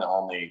 Like I'm going to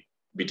only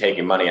be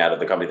taking money out of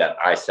the company that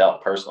I sell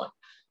personally.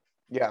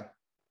 Yeah.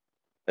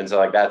 And so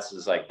like, that's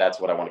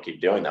what I want to keep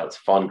doing though. It's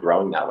fun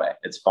growing that way.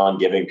 It's fun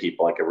giving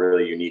people like a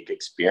really unique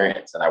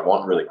experience. And I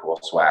want really cool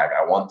swag.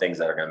 I want things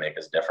that are going to make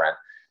us different.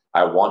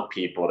 I want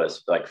people to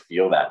like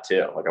feel that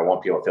too. Like I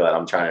want people to feel that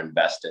I'm trying to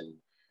invest in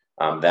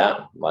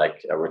them.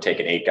 Like I'm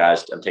taking 8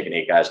 guys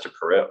to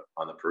Peru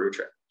on the Peru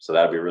trip. So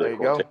that'd be really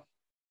cool too.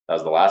 That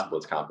was the last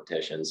Blitz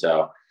competition.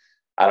 So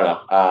I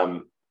don't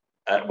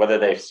know whether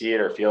they see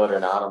it or feel it or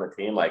not on the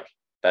team. Like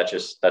that's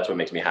what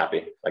makes me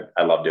happy. Like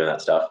I love doing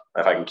that stuff.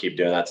 If I can keep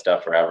doing that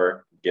stuff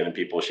forever, giving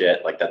people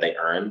shit like that they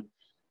earn,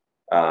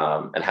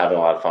 and having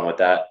a lot of fun with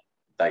that,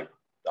 like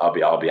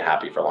I'll be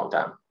happy for a long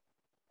time.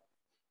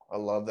 I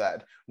love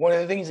that. One of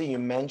the things that you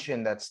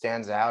mentioned that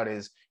stands out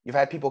is you've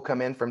had people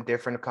come in from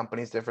different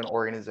companies, different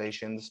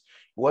organizations.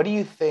 What do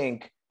you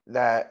think's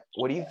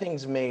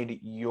made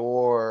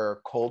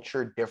your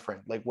culture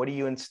different? Like, what do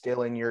you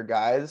instill in your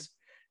guys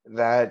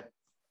that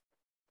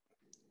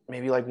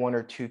maybe like 1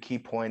 or 2 key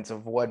points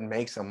of what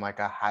makes them like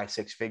a high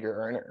 6-figure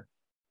earner?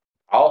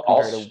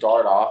 I'll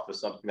start off with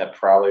something that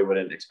probably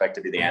wouldn't expect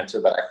to be the answer,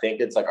 but I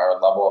think it's like our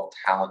level of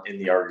talent in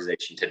the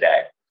organization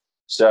today.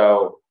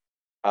 So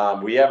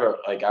we have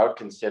I would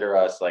consider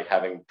us like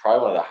having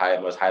probably one of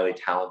the most highly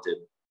talented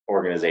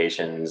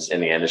organizations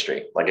in the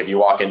industry. Like if you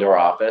walk into our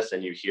office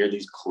and you hear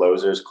these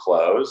closers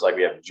close, like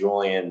we have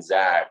Julian,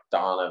 Zach,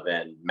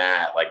 Donovan,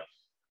 Matt, like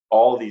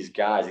all these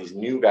guys, these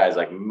new guys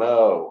like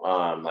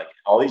Mo, like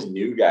all these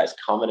new guys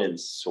coming in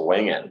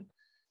swinging,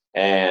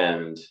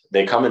 and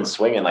they come in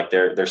swinging like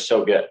they're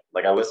so good.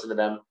 Like I listen to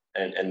them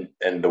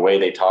and the way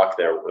they talk,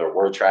 their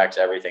word tracks,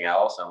 everything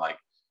else. I'm like,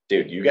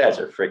 dude, you guys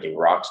are freaking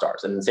rock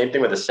stars. And the same thing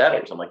with the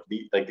setters. I'm like,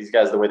 these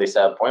guys, the way they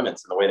set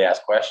appointments and the way they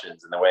ask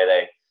questions and the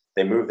way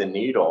they move the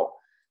needle,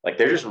 like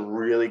they're just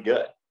really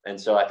good.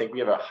 And so I think we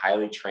have a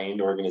highly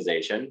trained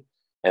organization,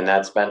 and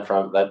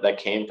that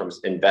came from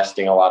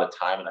investing a lot of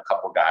time in a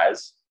couple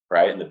guys,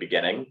 right? In the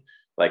beginning,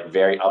 like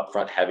very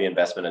upfront, heavy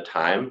investment of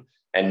time.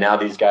 And now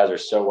these guys are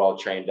so well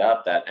trained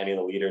up that any of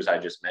the leaders I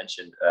just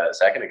mentioned a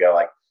second ago,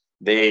 like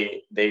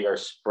they are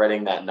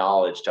spreading that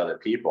knowledge to other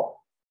people.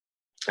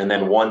 And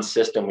then one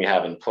system we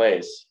have in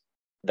place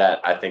that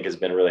I think has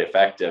been really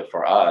effective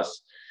for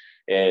us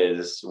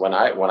is when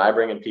I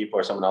bring in people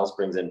or someone else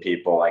brings in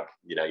people, like,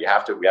 you know, we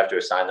have to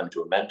assign them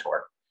to a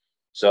mentor.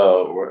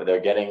 So they're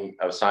getting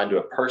assigned to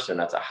a person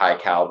that's a high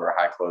caliber,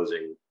 high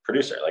closing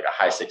producer, like a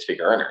high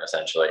 6-figure earner,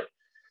 essentially.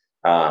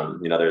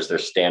 You know,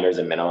 there's standards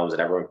and minimums,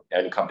 and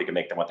any company can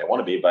make them what they want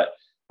to be. But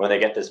when they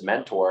get this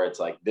mentor, it's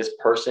like this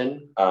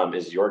person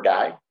is your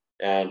guy,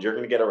 and you're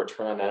going to get a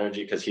return on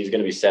energy because he's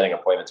going to be setting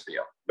appointments for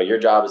you. But your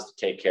job is to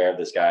take care of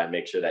this guy and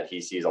make sure that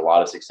he sees a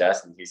lot of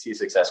success, and he sees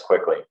success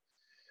quickly.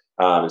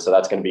 So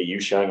that's going to be you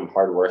showing him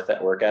hard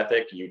work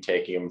ethic, you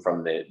taking him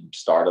from the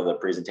start of the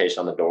presentation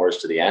on the doors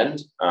to the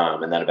end.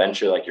 And then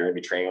eventually, like, you're going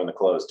to be training on the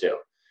close too.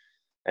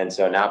 And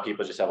so now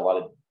people just have a lot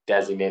of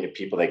designated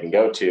people they can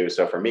go to.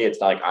 So for me, it's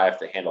not like I have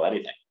to handle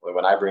anything.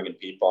 When I bring in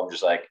people, I'm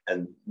just like,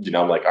 and you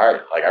know, I'm like, all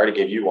right, like I already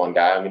gave you one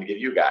guy, I'm going to give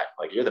you a guy.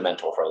 Like you're the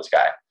mentor for this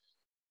guy.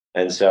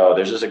 And so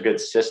there's just a good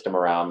system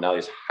around. Now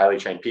these highly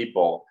trained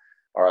people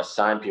are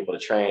assigned people to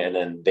train, and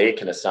then they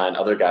can assign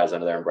other guys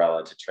under their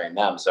umbrella to train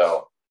them.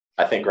 So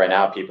I think right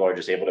now people are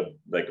just able to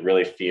like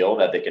really feel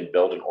that they can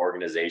build an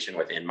organization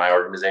within my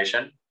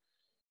organization.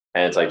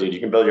 And it's like, dude, you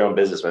can build your own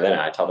business within it.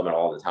 I tell them it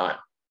all the time.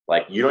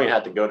 Like, you don't even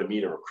have to go to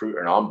me to recruit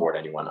or onboard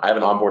anyone. I have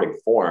an onboarding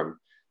form.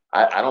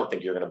 I don't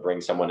think you're going to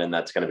bring someone in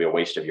that's going to be a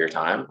waste of your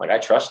time. Like, I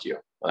trust you.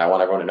 And I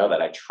want everyone to know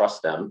that I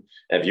trust them.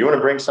 And if you want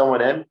to bring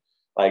someone in,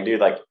 like, dude,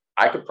 like,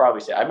 I could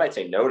probably say, I might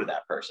say no to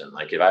that person.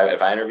 Like, if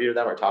I interview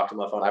them or talk to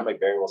them on the phone, I might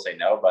very well say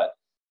no. But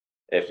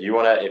if you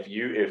want to, if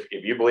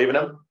you believe in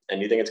them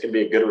and you think it's going to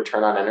be a good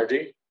return on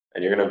energy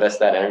and you're going to invest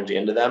that energy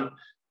into them,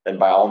 then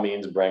by all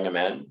means, bring them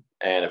in.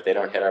 And if they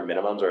don't hit our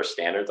minimums or our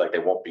standards, like, they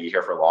won't be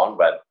here for long.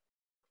 But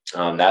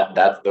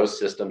that those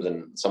systems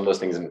and some of those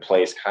things in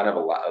place kind of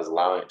is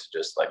allowing it to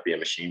just like be a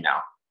machine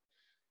now.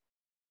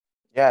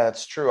 Yeah,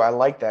 that's true. I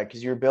like that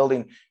because you're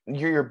building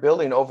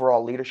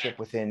overall leadership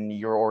within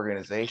your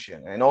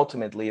organization. And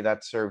ultimately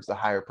that serves the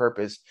higher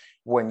purpose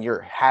when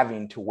you're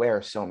having to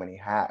wear so many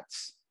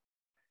hats.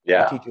 It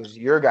Yeah. teaches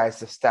your guys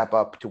to step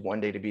up to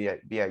one day to be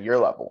at your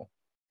level.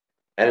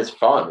 And it's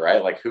fun,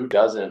 right? Like who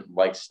doesn't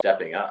like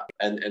stepping up?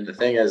 And the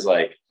thing is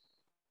like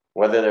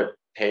whether they're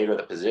paid with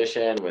a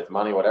position, with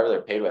money, whatever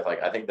they're paid with,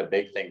 like I think the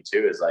big thing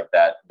too is like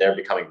that they're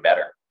becoming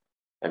better.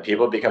 And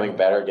people becoming Mhm.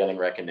 better, getting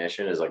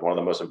recognition is like one of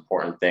the most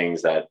important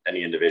things that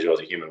any individual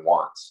as a human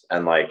wants.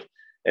 And like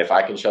if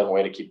I can show them a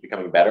way to keep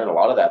becoming better, and a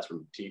lot of that's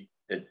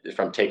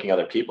from taking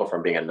other people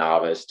from being a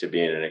novice to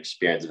being an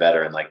experienced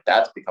veteran, like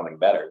that's becoming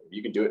better. If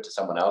you can do it to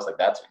someone else, like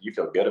that's you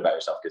feel good about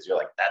yourself because you're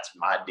like, that's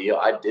my deal.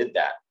 I did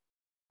that.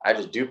 I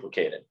just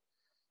duplicated.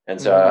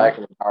 And so I Mhm.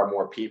 can empower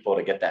more people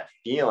to get that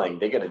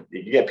feeling.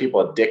 You get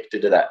people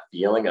addicted to that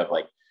feeling of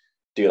like,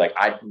 dude, like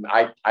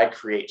I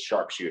create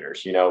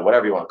sharpshooters,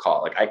 whatever you want to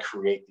call it. Like I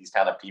create these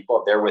kind of people.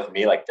 If they're with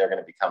me, like they're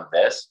going to become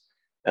this.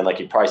 And like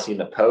you've probably seen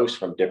the posts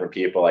from different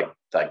people, like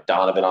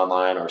Donovan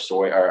online or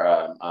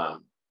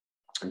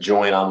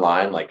Join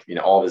online. Like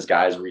all these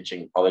guys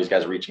reaching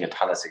a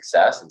ton of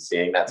success and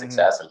seeing that Mhm.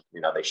 success, and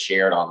they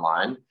share it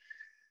online.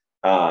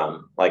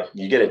 Like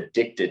you get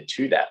addicted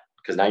to that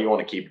because now you want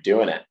to keep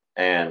doing it,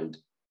 and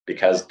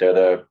because they're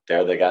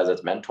the guys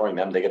that's mentoring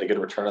them, they get a good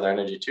return of their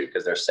energy too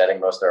because they're setting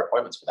most of their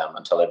appointments for them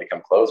until they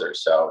become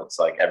closers. So it's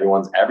like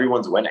everyone's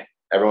winning.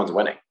 Everyone's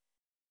winning.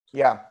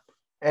 Yeah.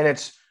 And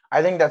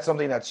I think that's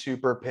something that's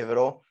super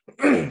pivotal,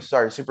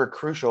 sorry, super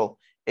crucial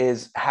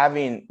is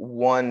having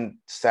one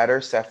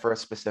setter set for a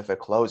specific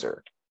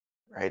closer,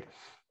 right?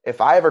 If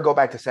I ever go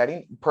back to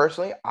setting,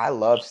 personally, I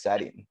love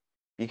setting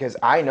because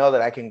I know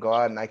that I can go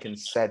out and I can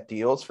set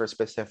deals for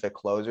specific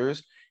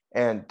closers.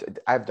 And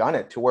I've done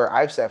it to where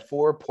I've set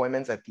 4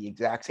 appointments at the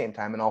exact same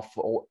time and all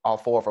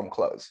 4 of them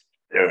close.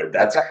 Dude, At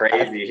that's that,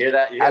 crazy. You hear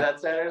that? You hear at, that,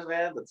 centers,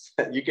 man? That's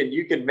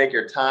you can make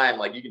your time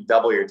like you can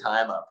double your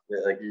time up.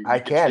 Like you, I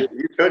you could can.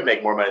 you could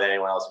make more money than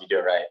anyone else if you do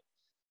it right.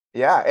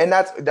 Yeah. And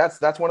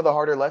that's one of the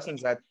harder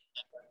lessons that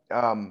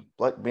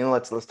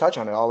let's touch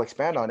on it. I'll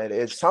expand on it.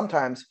 Is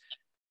sometimes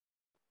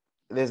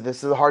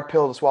this is a hard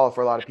pill to swallow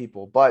for a lot of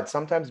people, but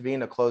sometimes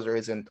being a closer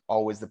isn't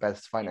always the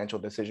best financial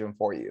decision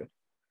for you.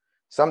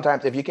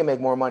 Sometimes if you can make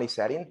more money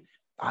setting,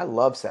 I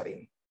love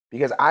setting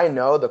because I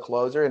know the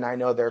closer and I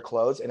know their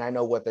close and I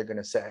know what they're going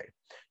to say.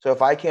 So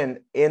if I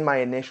can, in my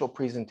initial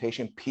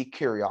presentation, pique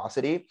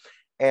curiosity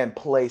and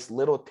place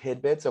little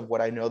tidbits of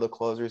what I know the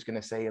closer is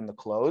going to say in the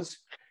close,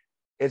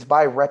 it's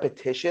by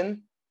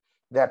repetition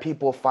that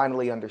people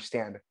finally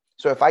understand.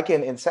 So if I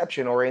can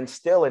inception or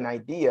instill an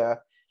idea,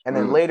 and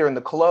then Mm, later in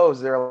the close,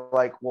 they're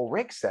like, well,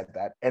 Rick said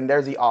that. And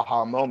there's the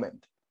aha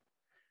moment.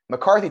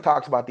 McCarthy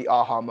talks about the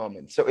aha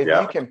moment. So if you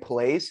yeah. can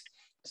place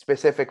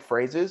specific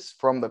phrases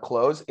from the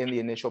close in the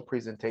initial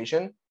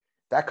presentation,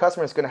 that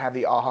customer is going to have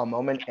the aha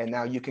moment. And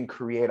now you can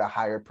create a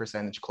higher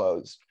percentage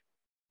close.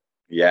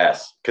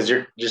 Yes, because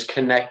you're just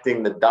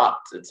connecting the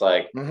dots. It's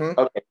like, Mm-hmm.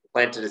 okay,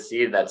 planted a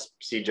seed, that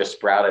seed just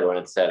sprouted when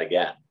it's said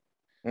again.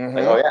 Like, oh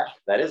Mm-hmm. yeah,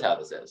 that is how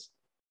this is.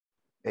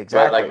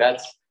 But like Exactly.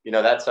 that's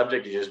that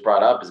subject you just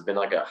brought up has been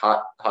like a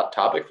hot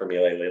topic for me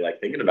lately, like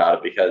thinking about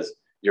it because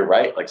you're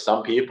right. Like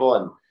some people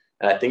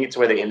and I think it's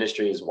the way the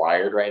industry is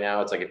wired right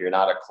now. It's like if you're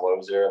not a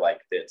closer,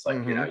 like it's like,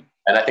 Mm-hmm.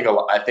 and I think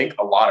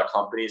a lot of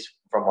companies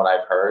from what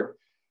I've heard,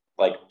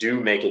 like do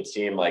make it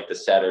seem like the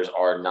setters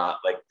are not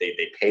like they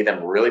pay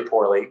them really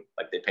poorly.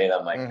 Like they pay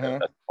them like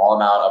Mm-hmm. a small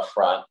amount up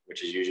front,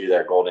 which is usually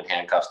their golden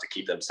handcuffs to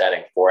keep them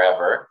setting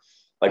forever.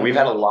 Like we've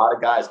had a Mm-hmm. lot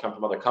of guys come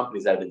from other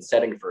companies that have been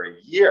setting for a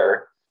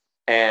year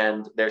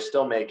and they're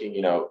still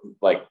making,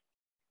 like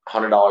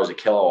 $100 a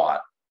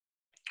kilowatt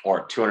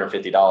or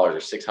 $250 or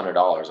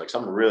 $600, like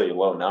some really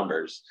low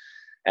numbers.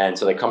 And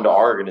so they come to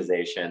our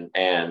organization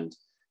and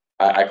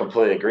I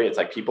completely agree. It's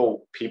like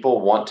people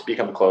want to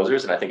become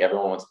closers and I think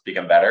everyone wants to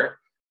become better.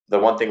 The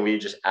one thing we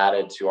just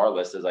added to our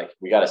list is like,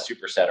 we got a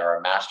super setter or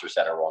a master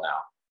setter role now.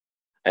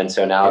 And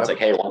so now it's like,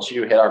 Yep. hey, once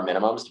you hit our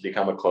minimums to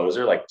become a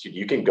closer, like dude,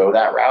 you can go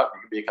that route.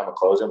 You can become a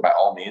closer. And by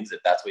all means,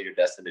 if that's what you're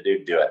destined to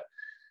do, do it.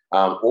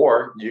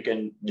 Or you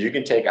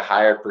can take a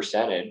higher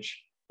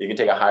percentage. You can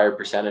take a higher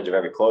percentage of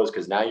every close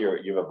because now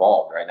you've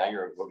evolved, right? Now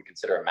you're what we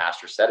consider a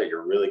master setter.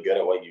 You're really good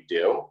at what you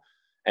do,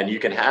 and you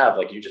can have,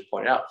 like you just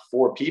pointed out,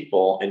 4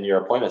 people in your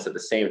appointments at the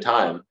same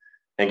time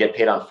and get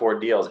paid on 4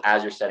 deals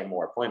as you're setting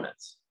more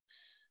appointments.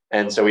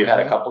 And so we've had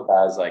a Mm-hmm. couple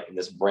guys like in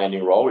this brand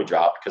new role we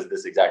dropped because of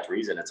this exact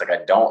reason. It's like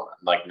I don't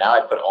like now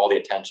I put all the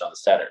attention on the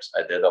setters.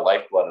 They're the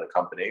lifeblood of the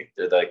company.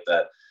 They're like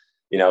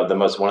one of the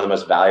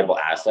most valuable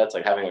assets.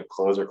 Like having a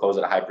closer close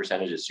at a high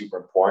percentage is super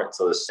important.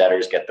 So the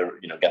setters get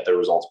the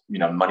results,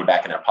 money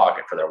back in their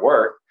pocket for their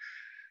work.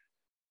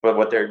 But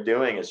what they're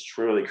doing is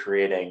truly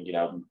creating,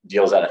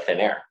 deals out of thin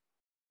air.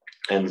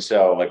 And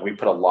so like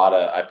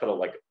I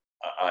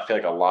feel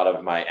like a lot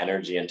of my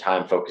energy and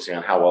time focusing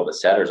on how well the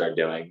setters are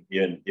doing,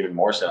 even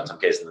more so in some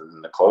cases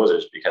than the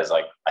closers, because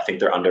like I think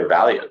they're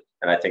undervalued,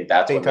 and I think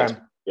that's Big what makes me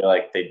time. feel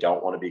like they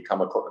don't want to become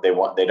they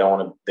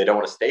don't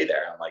want to stay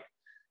there. I'm like,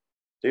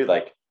 dude,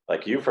 like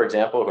Like you, for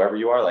example, whoever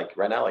you are, like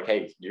right now, like,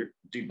 hey, you're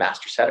dude,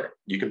 master setter.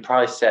 You can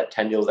probably set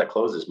 10 deals that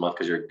close this month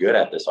because you're good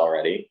at this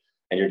already.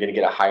 And you're going to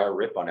get a higher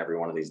rip on every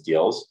one of these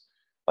deals.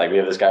 Like we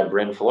have this guy,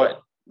 Bryn Floyd,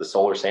 the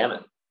Solar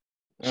Salmon.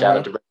 Shout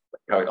out to Bryn.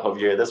 I hope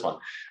you hear this one.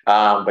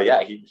 But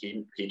yeah,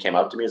 he came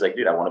up to me. He's like,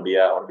 dude, I want to be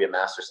a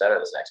master setter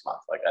this next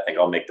month. Like, I think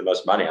I'll make the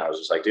most money. I was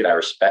just like, dude, I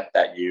respect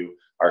that you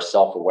are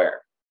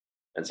self-aware.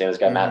 And same as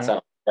this guy, Matt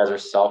Sennel, you guys are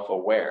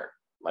self-aware.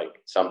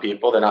 Like some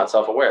people, they're not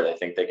self-aware. They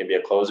think they can be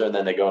a closer, and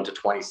then they go into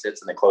 20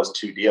 sits and they close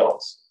 2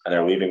 deals, and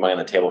they're leaving money on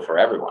the table for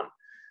everyone.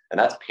 And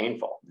that's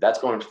painful. That's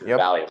going to the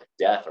valley of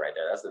death right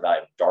there. That's the valley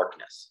of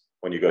darkness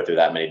when you go through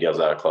that many deals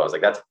that are closed.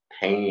 Like that's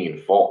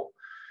painful.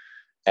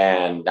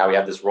 And now we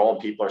have this role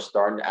and people are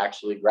starting to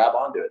actually grab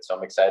onto it. So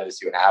I'm excited to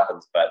see what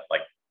happens. But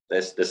like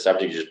this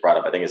subject you just brought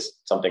up, I think is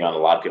something on a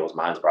lot of people's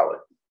minds probably.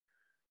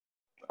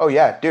 Oh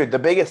yeah, dude. The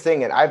biggest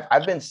thing, and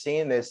I've been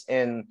seeing this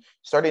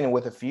starting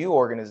with a few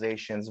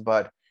organizations,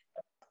 but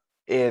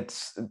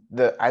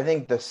I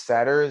think the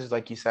setters,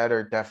 like you said,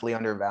 are definitely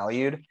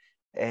undervalued.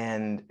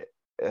 And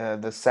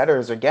the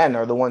setters, again,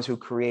 are the ones who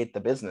create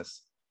the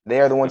business. They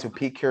are the ones who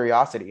pique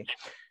curiosity.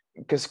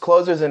 Because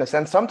closers, in a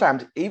sense,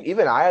 sometimes,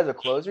 even I as a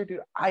closer,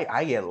 dude,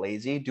 I get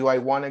lazy. Do I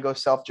want to go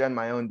self-gen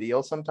my own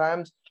deal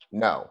sometimes?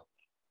 No.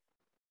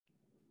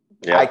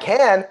 Yeah. I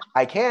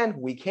can,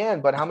 we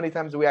can, but how many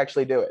times do we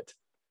actually do it?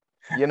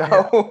 You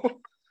know?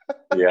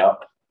 Yeah.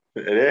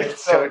 It is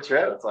so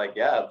true. It's like,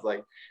 yeah, it's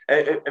like,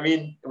 I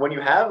mean, when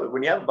you have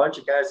a bunch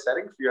of guys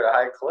setting for you at a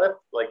high clip,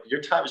 like your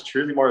time is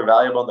truly more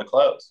valuable in the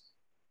close.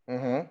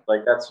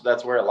 Like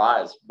that's where it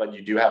lies. But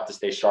you do have to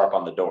stay sharp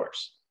on the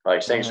doors.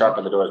 Like staying sharp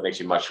on the doors makes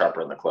you much sharper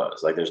in the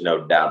close. Like there's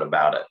no doubt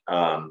about it.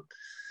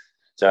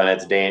 So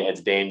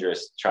it's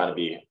dangerous trying to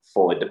be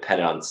fully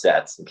dependent on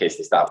sets in case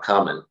they stop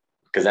coming,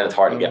 because then it's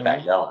hard to get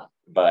back going.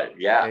 But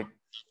yeah.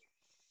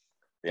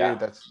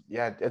 Dude,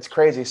 it's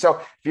crazy. So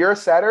if you're a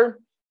setter,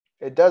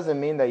 it doesn't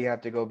mean that you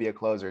have to go be a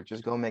closer.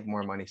 Just go make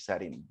more money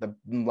setting.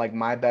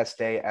 My best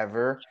day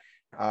ever.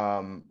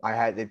 I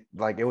had it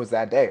like it was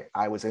that day.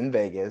 I was in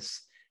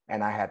Vegas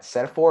and I had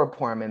set 4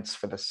 appointments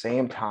for the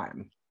same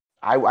time.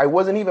 I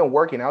wasn't even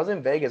working. I was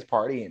in Vegas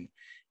partying.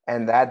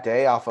 And that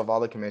day, off of all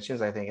the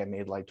commissions, I think I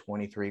made like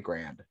 23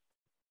 grand.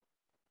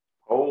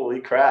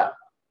 Holy crap.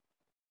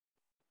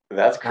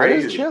 That's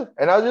crazy.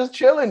 I was just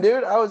chilling,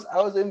 dude. I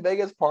was in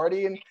Vegas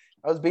partying.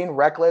 I was being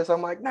reckless.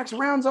 I'm like, next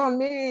round's on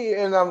me.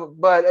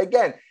 But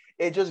again,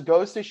 it just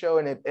goes to show,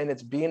 and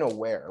it's being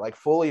aware, like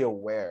fully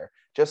aware.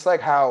 Just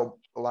like how,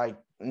 like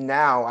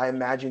now, I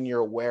imagine you're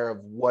aware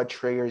of what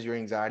triggers your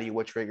anxiety,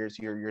 what triggers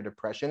your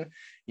depression.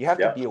 You have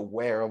to be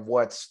aware of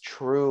what's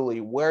truly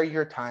where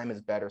your time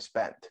is better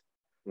spent,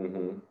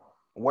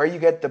 where you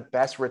get the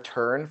best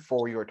return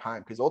for your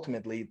time, because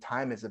ultimately,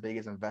 time is the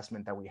biggest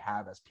investment that we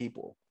have as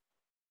people.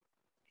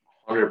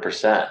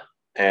 100%.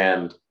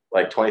 And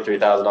like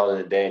 $23,000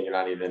 a day and you're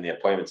not even in the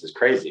appointments is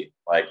crazy.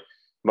 Like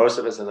most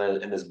of us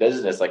in this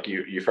business, like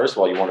you first of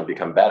all, you want to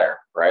become better,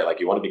 right? Like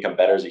you want to become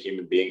better as a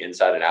human being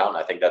inside and out. And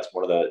I think that's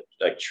one of the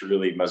like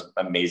truly most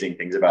amazing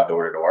things about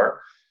door to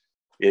door.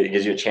 It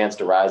gives you a chance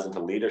to rise into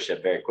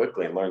leadership very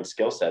quickly and learn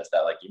skill sets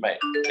that like you might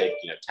take,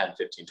 10,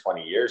 15,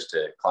 20 years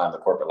to climb the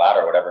corporate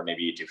ladder or whatever,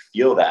 maybe to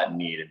feel that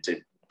need and to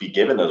be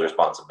given those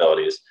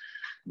responsibilities.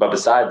 But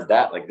besides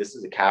that, like this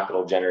is a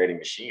capital generating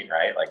machine,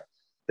 right? Like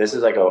this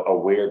is like a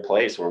weird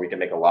place where we can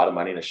make a lot of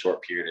money in a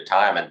short period of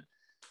time. And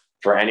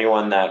for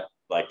anyone that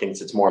like thinks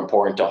it's more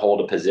important to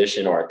hold a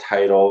position or a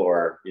title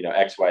or,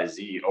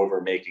 XYZ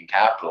over making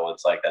capital,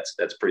 it's like,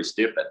 that's pretty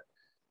stupid.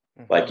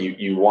 Like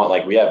you want,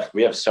 like we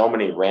have so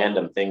many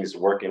random things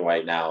working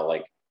right now,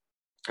 like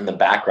in the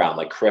background,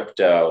 like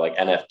crypto, like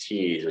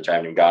NFTs, which I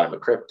haven't even gotten,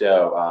 but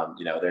crypto,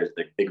 there's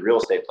the big real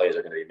estate plays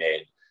are going to be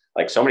made.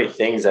 Like so many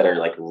things that are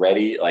like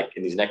ready, like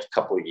in these next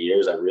couple of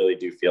years, I really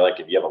do feel like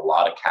if you have a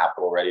lot of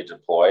capital ready to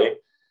deploy,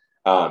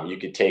 you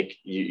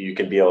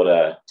can be able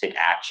to take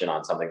action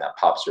on something that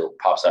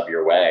pops up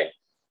your way.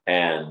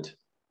 And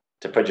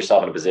to put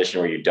yourself in a position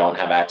where you don't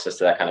have access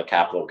to that kind of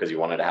capital because you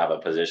wanted to have a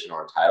position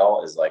or a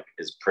title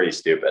is pretty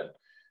stupid.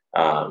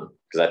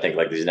 Because I think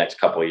like these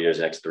next couple of years,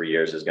 next 3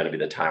 years is going to be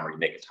the time where you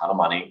make a ton of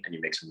money and you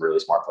make some really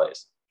smart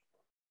plays.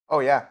 Oh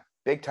yeah,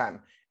 big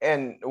time.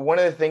 And one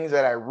of the things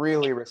that I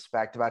really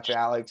respect about you,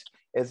 Alex,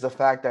 is the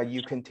fact that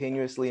you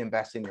continuously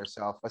invest in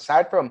yourself.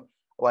 Aside from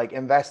like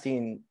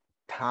investing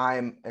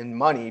time and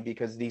money,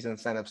 because these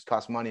incentives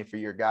cost money for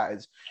your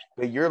guys,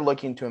 but you're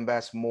looking to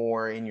invest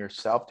more in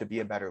yourself to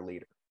be a better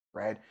leader,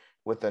 right?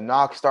 With the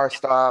Knockstar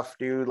stuff,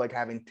 dude, like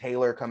having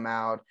Taylor come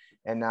out,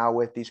 and now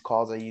with these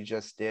calls that you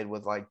just did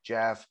with like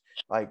Jeff,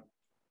 like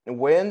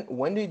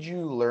when did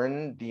you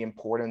learn the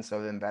importance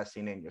of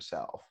investing in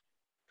yourself?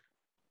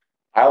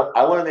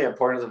 I learned the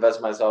importance of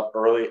investing in myself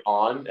early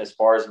on, as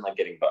far as in like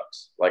getting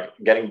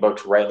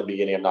books right at the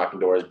beginning of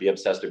Knocking Doors. Be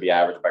Obsessed or Be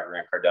Average by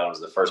Grant Cardone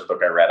was the first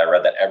book I read. I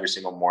read that every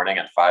single morning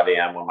at 5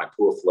 a.m. when my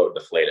pool float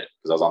deflated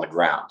because I was on the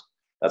ground.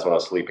 That's what I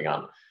was sleeping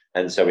on.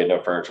 And so we had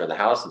no furniture in the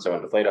house. And so when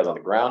it deflated, I was on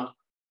the ground.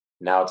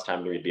 Now it's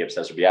time to be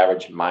obsessed or be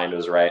average. Mind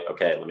was right.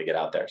 Okay, let me get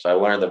out there. So I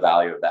learned the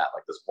value of that.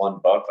 Like this one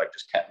book, like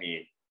just kept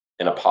me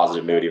in a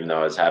positive mood, even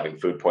though I was having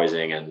food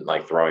poisoning and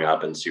like throwing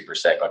up and super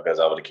sick. Like I was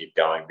able to keep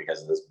going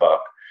because of this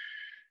book.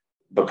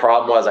 The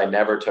problem was I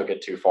never took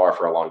it too far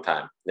for a long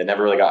time. It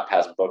never really got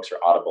past books or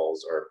audibles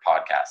or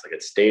podcasts. Like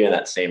it stayed in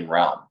that same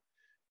realm.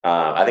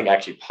 I think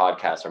actually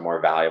podcasts are more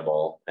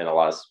valuable in a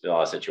lot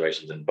of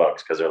situations than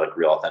books because they're like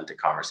real authentic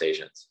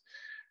conversations.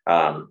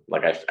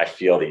 Like I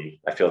feel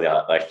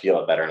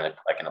it better and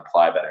I can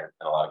apply better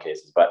in a lot of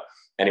cases. But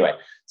anyway,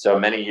 so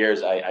many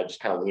years I just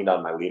kind of leaned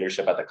on my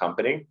leadership at the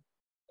company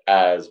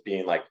as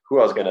being like who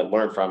I was going to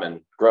learn from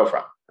and grow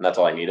from. And that's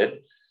all I needed.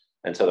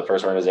 And so the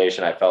first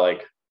organization, I felt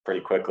like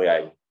pretty quickly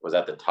I was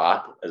at the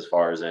top as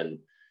far as in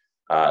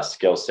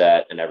skill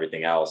set and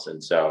everything else.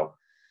 And so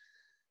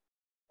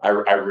I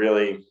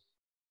really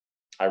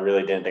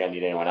didn't think I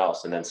needed anyone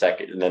else. And then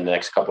the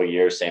next couple of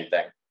years, same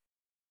thing.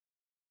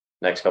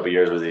 Next couple of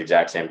years was the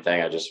exact same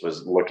thing. I just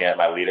was looking at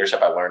my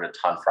leadership. I learned a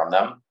ton from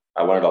them.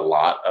 I learned a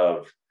lot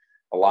of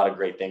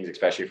great things,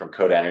 especially from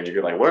Code Energy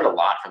Group. I learned a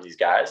lot from these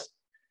guys.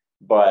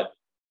 But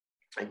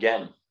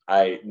again,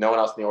 no one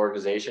else in the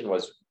organization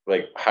was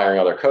like hiring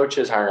other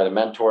coaches, hiring other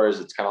mentors.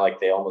 It's kind of like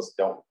it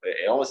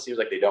almost seems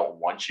like they don't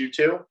want you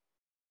to.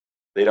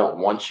 They don't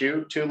want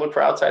you to look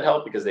for outside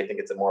help because they think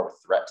it's more of a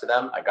threat to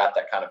them. I got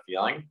that kind of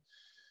feeling.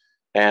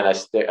 And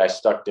I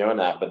stuck doing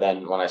that. But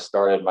then when I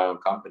started my own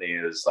company,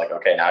 it was like,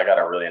 okay, now I got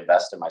to really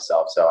invest in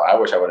myself. So I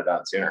wish I would have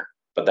done it sooner.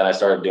 But then I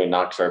started doing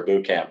Knockstar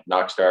Bootcamp,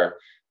 Knockstar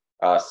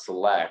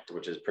Select,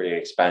 which is pretty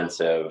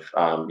expensive.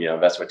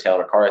 Invest with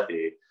Taylor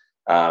McCarthy.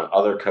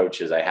 Other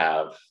coaches I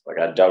have,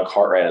 like Doug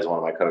Hartwright as one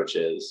of my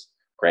coaches,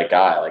 great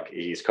guy. Like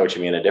he's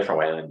coaching me in a different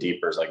way, in a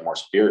deeper, like more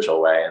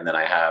spiritual way. And then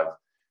I have,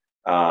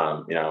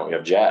 we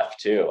have Jeff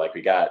too. Like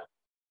we got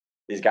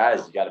these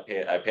guys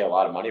I pay a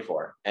lot of money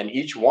for. And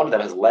each one of them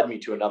has led me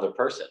to another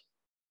person.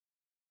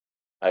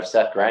 I have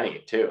Seth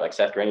Grenny too. Like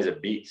Seth Grenny's a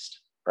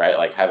beast, right?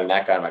 Like having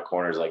that guy in my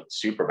corner is like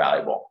super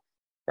valuable,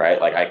 right?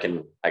 Like I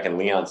can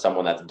lean on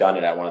someone that's done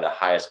it at one of the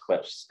highest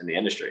clips in the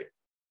industry,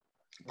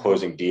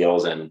 closing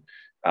deals and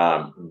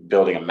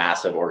building a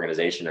massive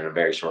organization in a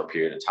very short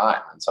period of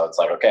time. And so it's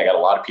like, okay, I got a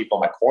lot of people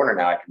in my corner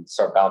now. I can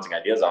start bouncing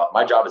ideas off.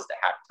 My job is to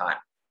hack time.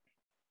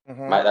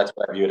 Mm-hmm. That's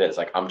what I view it as.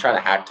 Like I'm trying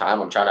to hack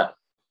time. I'm trying to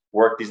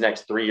work these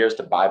next 3 years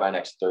to buy my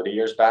next 30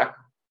 years back.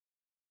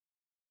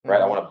 Right.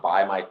 Mm-hmm. I want to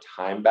buy my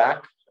time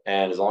back.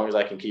 And as long as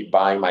I can keep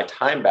buying my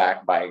time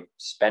back by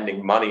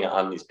spending money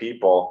on these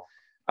people,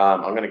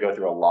 I'm going to go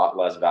through a lot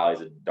less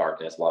valleys of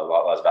darkness, a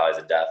lot less valleys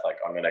of death. Like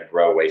I'm going to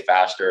grow way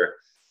faster.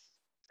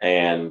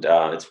 And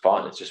it's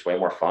fun. It's just way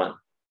more fun.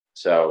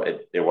 So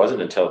it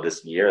wasn't until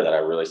this year that I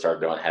really started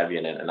going heavy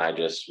in it. And I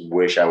just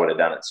wish I would have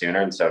done it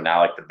sooner. And so now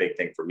like the big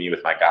thing for me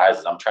with my guys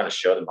is I'm trying to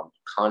show them I'm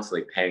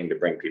constantly paying to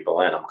bring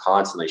people in. I'm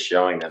constantly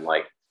showing them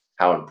like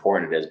how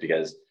important it is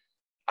because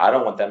I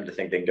don't want them to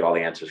think they can get all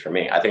the answers from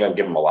me. I think I'm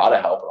giving them a lot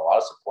of help and a lot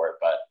of support,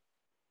 but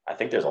I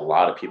think there's a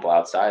lot of people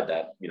outside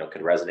that,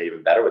 could resonate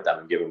even better with them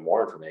and give them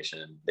more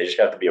information. And they just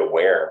have to be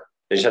aware.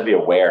 They just have to be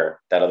aware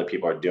that other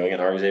people are doing it in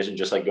the organization,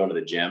 just like going to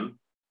the gym.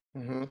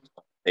 Mm-hmm.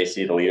 They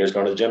see the leaders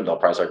going to the gym, they'll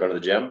probably start going to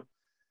the gym.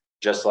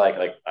 Just like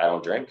I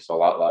don't drink.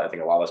 So I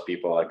think a lot less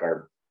people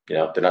are,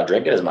 they're not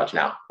drinking as much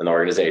now in the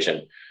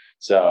organization.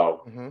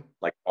 So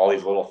like all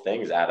these little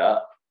things add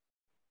up.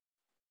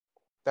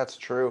 That's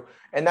true.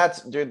 And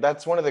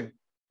that's one of the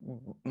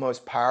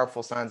most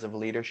powerful signs of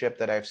leadership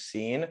that I've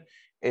seen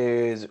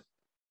is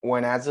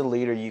when as a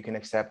leader, you can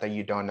accept that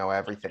you don't know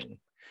everything.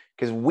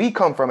 Because we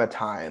come from a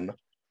time,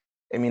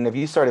 I mean, if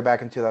you started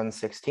back in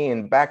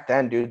 2016, back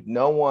then, dude,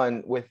 no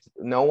one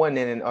in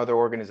another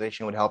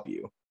organization would help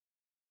you.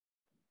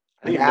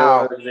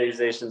 Now,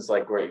 organizations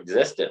like were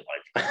existent,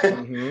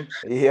 like.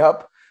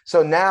 Yep.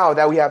 So now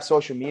that we have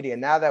social media,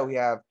 now that we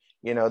have,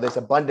 this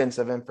abundance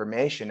of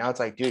information, now it's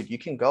like, dude, you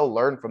can go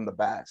learn from the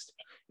best.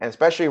 And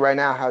especially right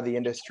now, how the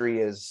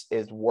industry is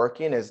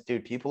working is,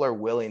 dude, people are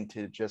willing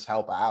to just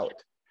help out,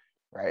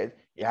 right?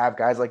 You have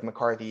guys like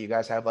McCarthy, you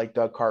guys have like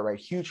Doug Cartwright,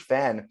 huge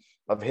fan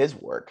of his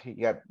work. You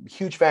got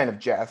huge fan of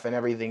Jeff and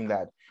everything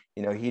that,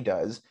 he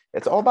does.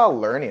 It's all about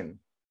learning,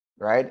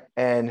 right?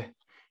 And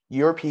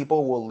your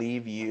people will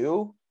leave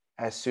you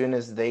as soon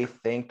as they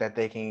think that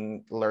they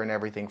can learn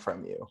everything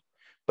from you.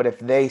 But if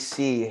they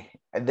see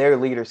their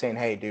leader saying,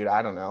 hey, dude,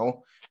 I don't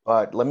know,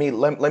 but let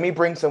me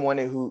bring someone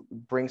in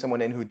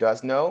who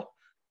does know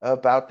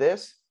about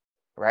this,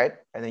 right?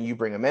 And then you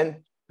bring them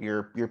in,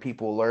 your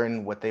people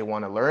learn what they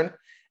want to learn.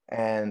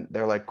 And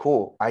they're like,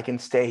 cool, I can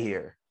stay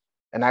here.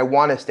 And I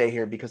want to stay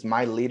here because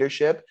my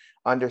leadership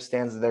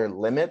understands their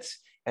limits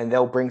and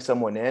they'll bring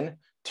someone in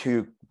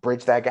to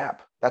bridge that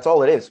gap. That's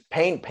all it is.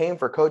 Paying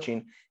for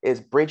coaching is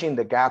bridging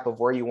the gap of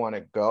where you want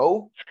to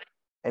go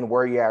and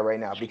where you're at right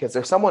now, because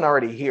there's someone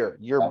already here.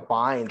 You're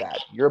buying that.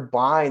 You're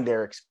buying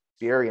their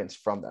experience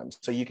from them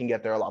so you can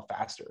get there a lot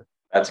faster.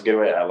 That's a good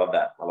way. I love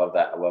that. I love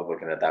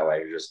looking at it that way.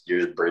 You're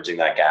just bridging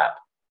that gap.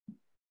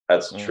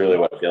 That's truly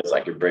what it feels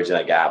like. You're bridging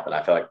that gap. And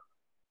I feel like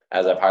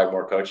as I've hired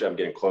more coaches, I'm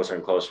getting closer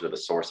and closer to the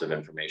source of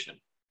information.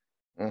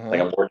 Like Mm-hmm.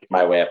 I'm working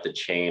my way up the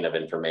chain of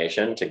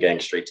information to getting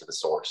straight to the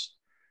source.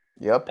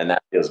 Yep. And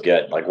that feels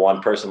good. Like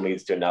one person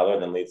leads to another,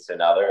 then leads to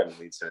another, and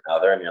leads to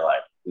another. And you're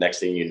like, next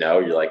thing you know,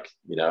 you're like,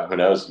 who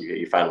knows?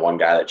 You find one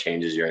guy that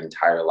changes your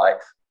entire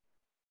life.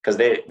 Because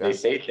they Yeah.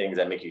 say things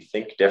that make you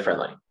think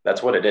differently.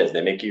 That's what it is.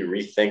 They make you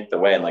rethink the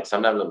way. And like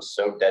sometimes I'm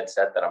so dead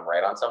set that I'm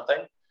right on something.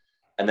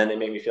 And then they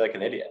make me feel like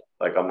an idiot.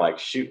 Like I'm like,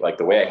 shoot, like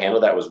the way I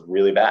handled that was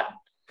really bad.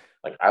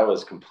 Like I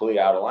was completely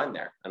out of line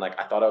there. And like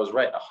I thought I was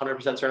right,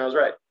 100% certain I was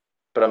right.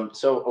 But I'm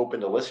so open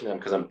to listening to them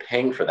because I'm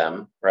paying for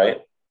them,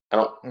 right? I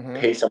don't Mm-hmm.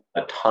 pay someone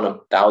a ton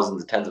of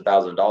thousands, tens of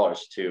thousands of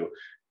dollars to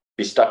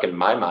be stuck in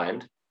my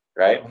mind,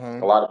 right?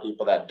 Mm-hmm. A lot of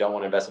people that don't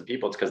want to invest in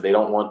people, it's because they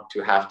don't want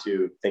to have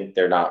to think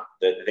they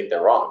think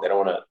they're wrong. They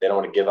don't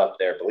want to give up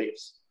their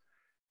beliefs.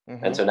 And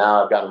Mm-hmm. so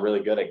now I've gotten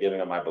really good at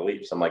giving up my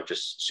beliefs. I'm like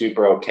just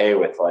super okay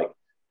with like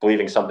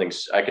believing something.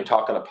 I could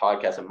talk on a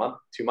podcast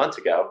 2 months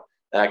ago,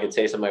 and I could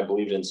say something I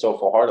believed in so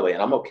full heartedly.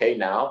 And I'm okay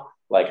now,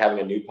 like having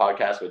a new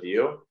podcast with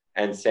you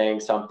and saying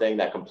something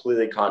that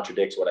completely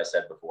contradicts what I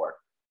said before,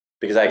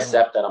 because I Mm-hmm.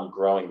 accept that I'm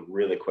growing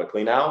really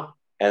quickly now.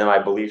 And my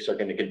beliefs are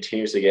going to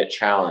continuously get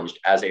challenged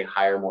as I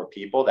hire more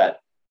people that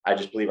I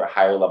just believe are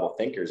higher level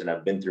thinkers and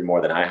have been through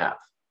more than I have.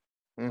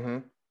 Mm-hmm.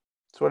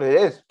 That's what it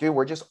is, dude.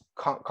 We're just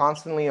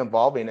constantly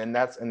evolving, and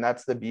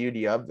that's the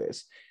beauty of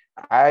this.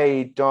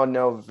 I don't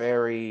know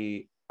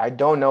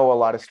a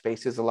lot of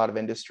spaces, a lot of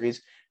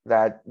industries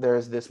that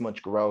there's this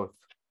much growth,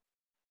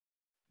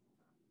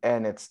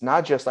 and it's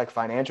not just like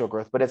financial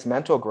growth, but it's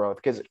mental growth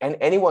because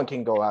anyone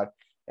can go out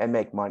and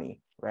make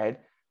money, right?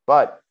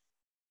 But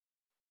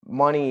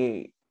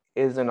money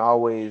isn't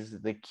always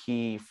the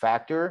key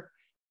factor.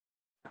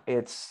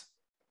 It's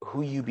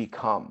who you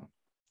become,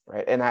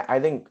 right? And I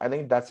think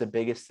that's the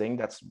biggest thing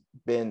that's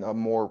been a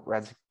more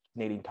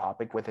resonating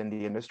topic within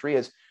the industry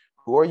is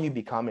who are you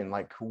becoming?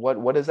 Like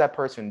what does that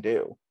person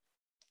do?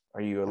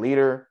 Are you a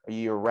leader? Are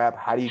you a rep?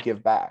 How do you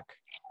give back?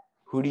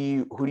 Who do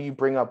you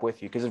bring up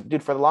with you? Because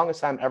dude, for the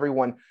longest time,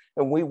 everyone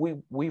and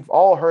we've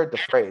all heard the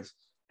phrase,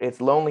 it's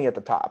lonely at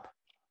the top.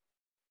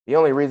 The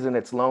only reason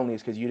it's lonely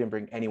is because you didn't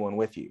bring anyone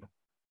with you.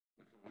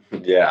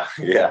 Yeah.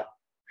 Yeah.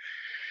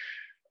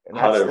 And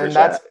that's and 100%.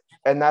 that's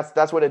and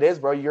that's what it is,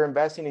 bro. You're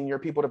investing in your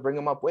people to bring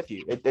them up with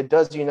you. It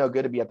does you no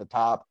good to be at the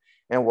top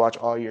and watch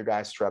all your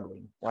guys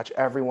struggling. Watch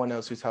everyone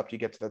else who's helped you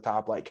get to the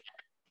top, like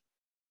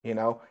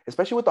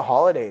especially with the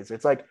holidays.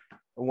 It's like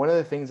one of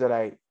the things that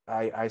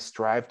I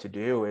strive to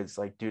do is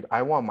like, dude,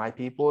 I want my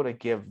people to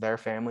give their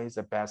families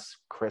the best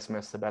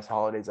Christmas, the best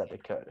holidays that they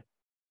could.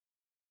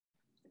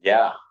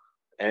 Yeah.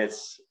 And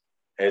it's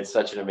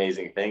such an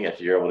amazing thing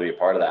if you're able to be a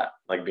part of that.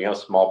 Like being a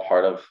small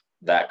part of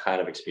that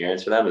kind of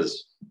experience for them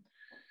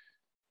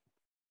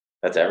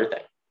that's everything.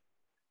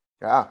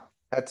 Yeah,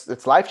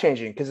 it's life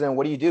changing because then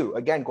what do?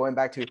 Again, going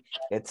back to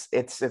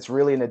it's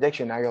really an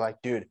addiction. Now you're like,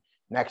 dude,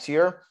 next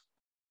year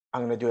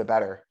I'm gonna do it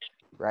better,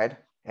 right?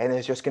 And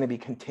it's just gonna be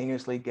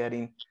continuously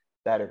getting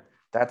better.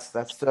 That's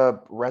the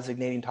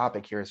resonating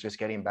topic here. It's just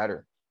getting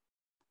better.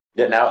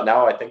 Yeah,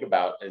 now I think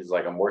about is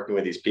like I'm working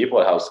with these people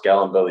to help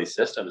scale and build these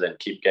systems and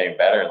keep getting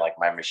better. And like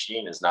my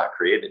machine is not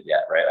created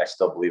yet, right? I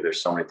still believe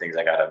there's so many things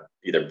I gotta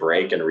either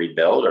break and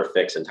rebuild or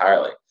fix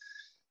entirely.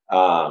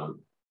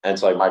 And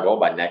so like my goal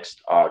by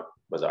next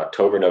was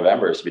October,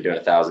 November is to be doing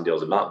 1,000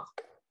 deals a month.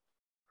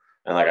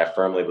 And like I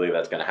firmly believe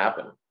that's gonna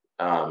happen.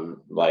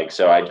 Like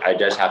so I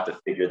just have to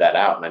figure that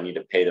out and I need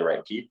to pay the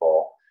right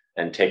people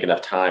and take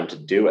enough time to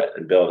do it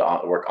and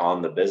work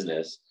on the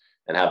business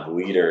and have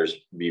leaders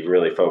be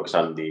really focused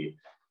on the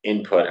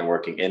input and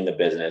working in the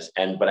business.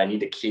 But I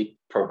need to keep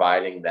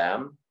providing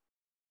them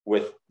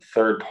with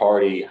third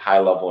party high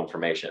level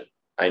information.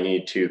 I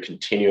need to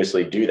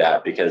continuously do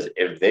that because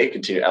if they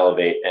continue to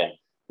elevate and,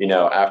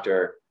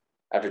 after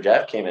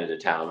Jeff came into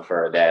town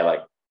for a day,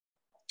 like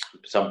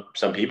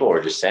some people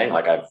were just saying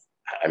like,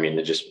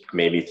 it just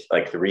made me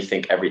like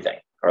rethink everything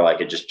or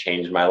like, it just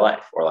changed my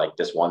life or like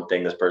this one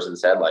thing this person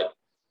said, like,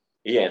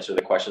 he answered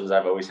the questions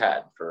I've always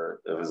had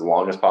for as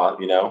long as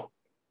possible,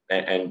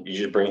 and you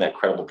just bring that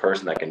credible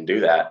person that can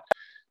do that.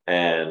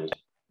 And,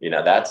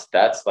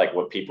 that's like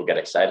what people get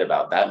excited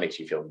about. That makes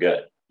you feel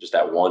good. Just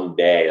that one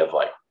day of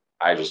like,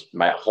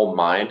 my whole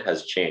mind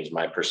has changed.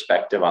 My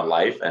perspective on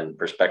life and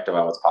perspective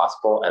on what's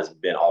possible has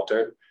been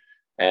altered.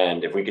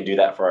 And if we can do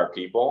that for our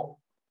people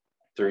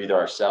through either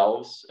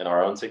ourselves and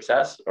our own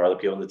success or other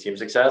people in the team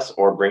success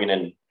or bringing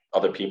in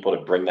other people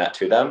to bring that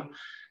to them,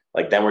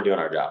 like then we're doing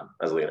our job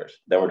as leaders.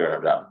 Then we're doing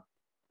our job.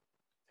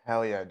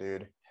 Hell yeah,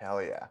 dude.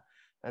 Hell yeah.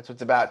 That's what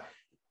it's about.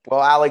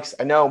 Well, Alex,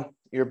 I know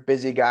you're a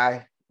busy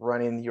guy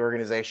running the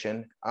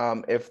organization.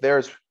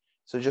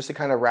 So just to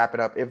kind of wrap it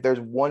up, if there's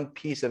one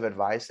piece of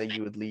advice that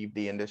you would leave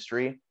the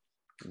industry,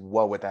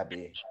 what would that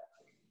be?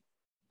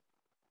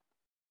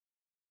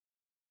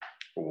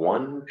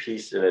 One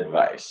piece of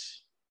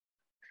advice.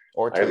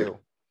 Or two?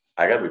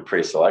 I gotta be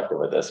pretty selective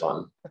with this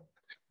one.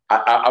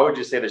 I would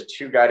just say there's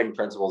two guiding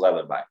principles I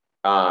live by.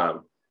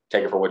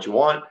 Take it for what you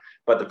want.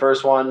 But the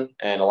first one,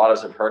 and a lot of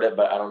us have heard it,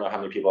 but I don't know how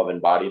many people have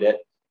embodied it,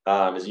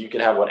 is you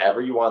can have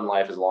whatever you want in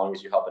life as long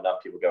as you help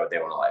enough people get what they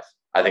want in life.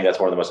 I think that's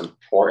one of the most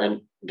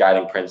important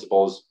guiding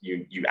principles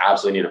you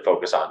absolutely need to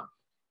focus on.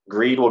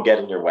 Greed will get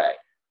in your way,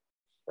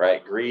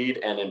 right? Greed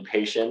and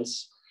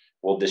impatience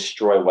will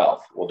destroy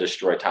wealth, will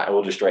destroy time,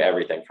 will destroy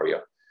everything for you.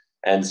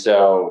 And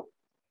so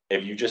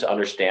if you just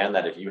understand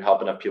that if you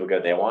help enough people get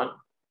what they want,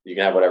 you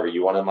can have whatever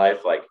you want in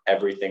life, like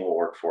everything will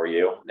work for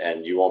you,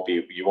 and you won't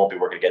be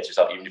working against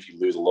yourself, even if you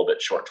lose a little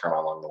bit short term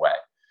along the way.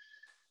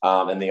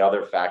 And the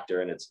other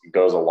factor, and it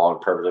goes along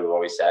perfectly with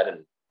what we said,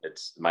 and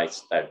it's my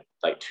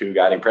like 2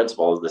 guiding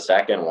principles. The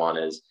second one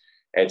is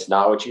it's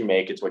not what you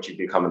make, it's what you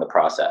become in the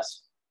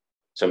process.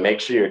 So make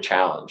sure you're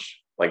challenged.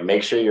 Like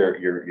make sure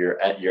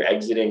you're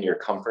exiting your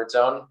comfort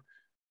zone.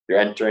 You're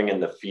entering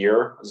in the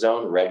fear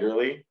zone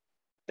regularly.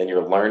 Then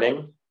you're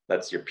learning.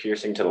 You're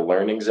piercing to the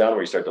learning zone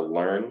where you start to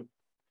learn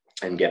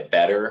and get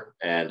better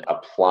and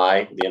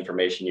apply the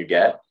information you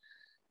get.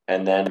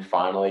 And then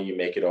finally you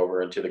make it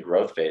over into the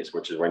growth phase,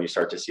 which is when you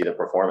start to see the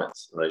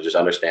performance. And you just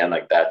understand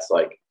like that's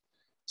like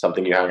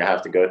something you're gonna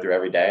have to go through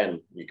every day, and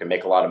you can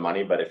make a lot of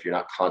money, but if you're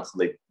not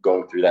constantly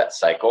going through that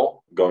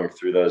cycle, going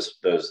through those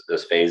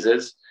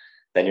phases,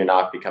 then you're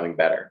not becoming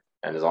better.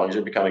 And as long as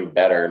you're becoming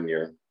better and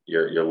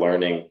you're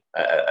learning,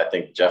 I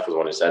think Jeff was the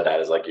one who said that,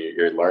 is like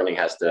your learning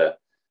has to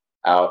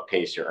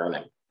outpace your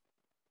earning,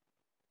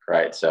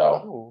 right?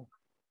 So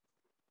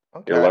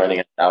okay. Your learning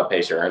has to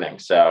outpace your earning.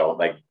 So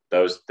like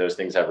those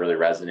things have really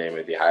resonated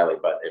with me highly.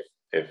 But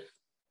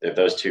if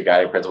those 2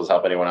 guiding principles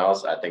help anyone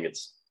else, I think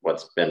it's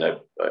what's been a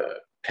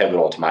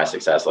pivotal to my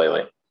success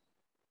lately.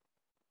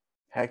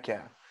 Heck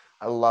yeah.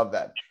 I love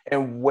that.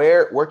 And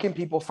where can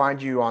people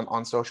find you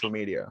on social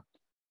media?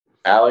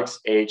 Alex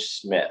H.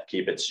 Smith.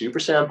 Keep it super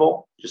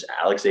simple. Just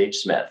Alex H.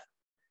 Smith.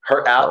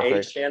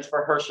 H stands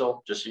for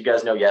Herschel. Just so you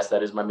guys know, yes,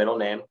 that is my middle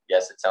name.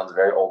 Yes, it sounds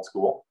very old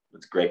school.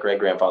 It's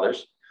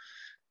great-great-grandfather's,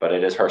 but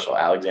it is Herschel,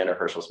 Alexander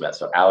Herschel Smith.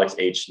 So Alex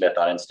H. Smith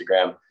on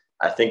Instagram.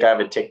 I think I have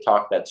a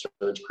TikTok that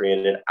Serge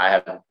created.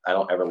 I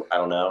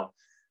don't know.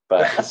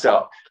 But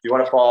so if you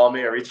want to follow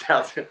me or reach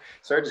out to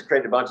Serge, has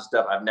created a bunch of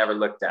stuff I've never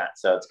looked at.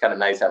 So it's kind of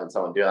nice having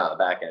someone doing that on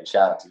the back end.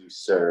 Shout out to you,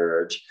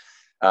 Serge.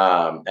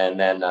 And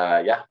then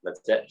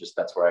that's it. Just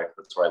that's where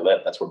I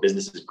live. That's where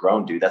business has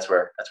grown, dude. That's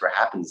where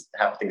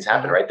things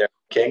happen right there,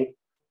 King.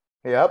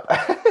 Yep.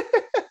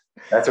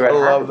 That's where I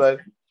love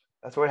that.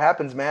 That's where it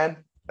happens, man.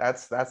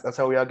 That's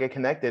how we all get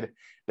connected.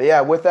 But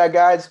yeah, with that,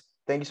 guys,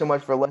 thank you so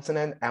much for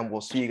listening, and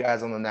we'll see you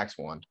guys on the next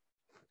one.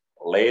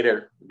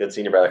 Later. Good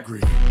seeing you, brother.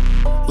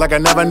 Like I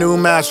never knew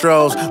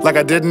Mastros, like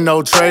I didn't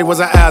know Trey was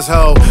an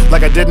asshole,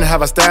 like I didn't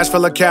have a stash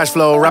full of cash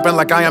flow, rapping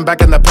like I am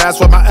back in the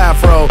past with my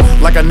afro,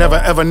 like I never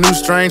ever knew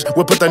Strange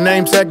would put the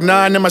name Tech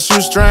 9 in my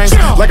shoestrings,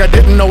 like I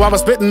didn't know I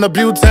was spitting the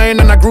butane,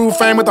 and I grew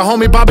fame with the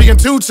homie Bobby and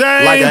 2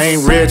 Chainz. Like I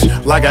ain't rich,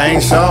 like I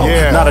ain't so,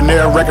 not a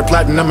near record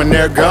platinum and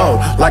there go,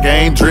 like I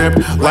ain't dripped,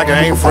 like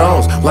I ain't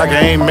froze, like I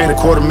ain't made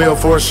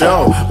 $250,000 for a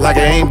show, like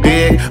I ain't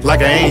big,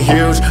 like I ain't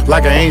huge,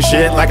 like I ain't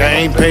shit, like I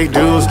ain't paid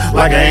dues,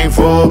 like I ain't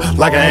full,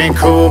 like I ain't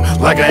cool,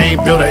 like I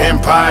ain't built an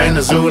empire in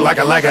the zoo, like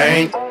I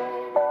ain't.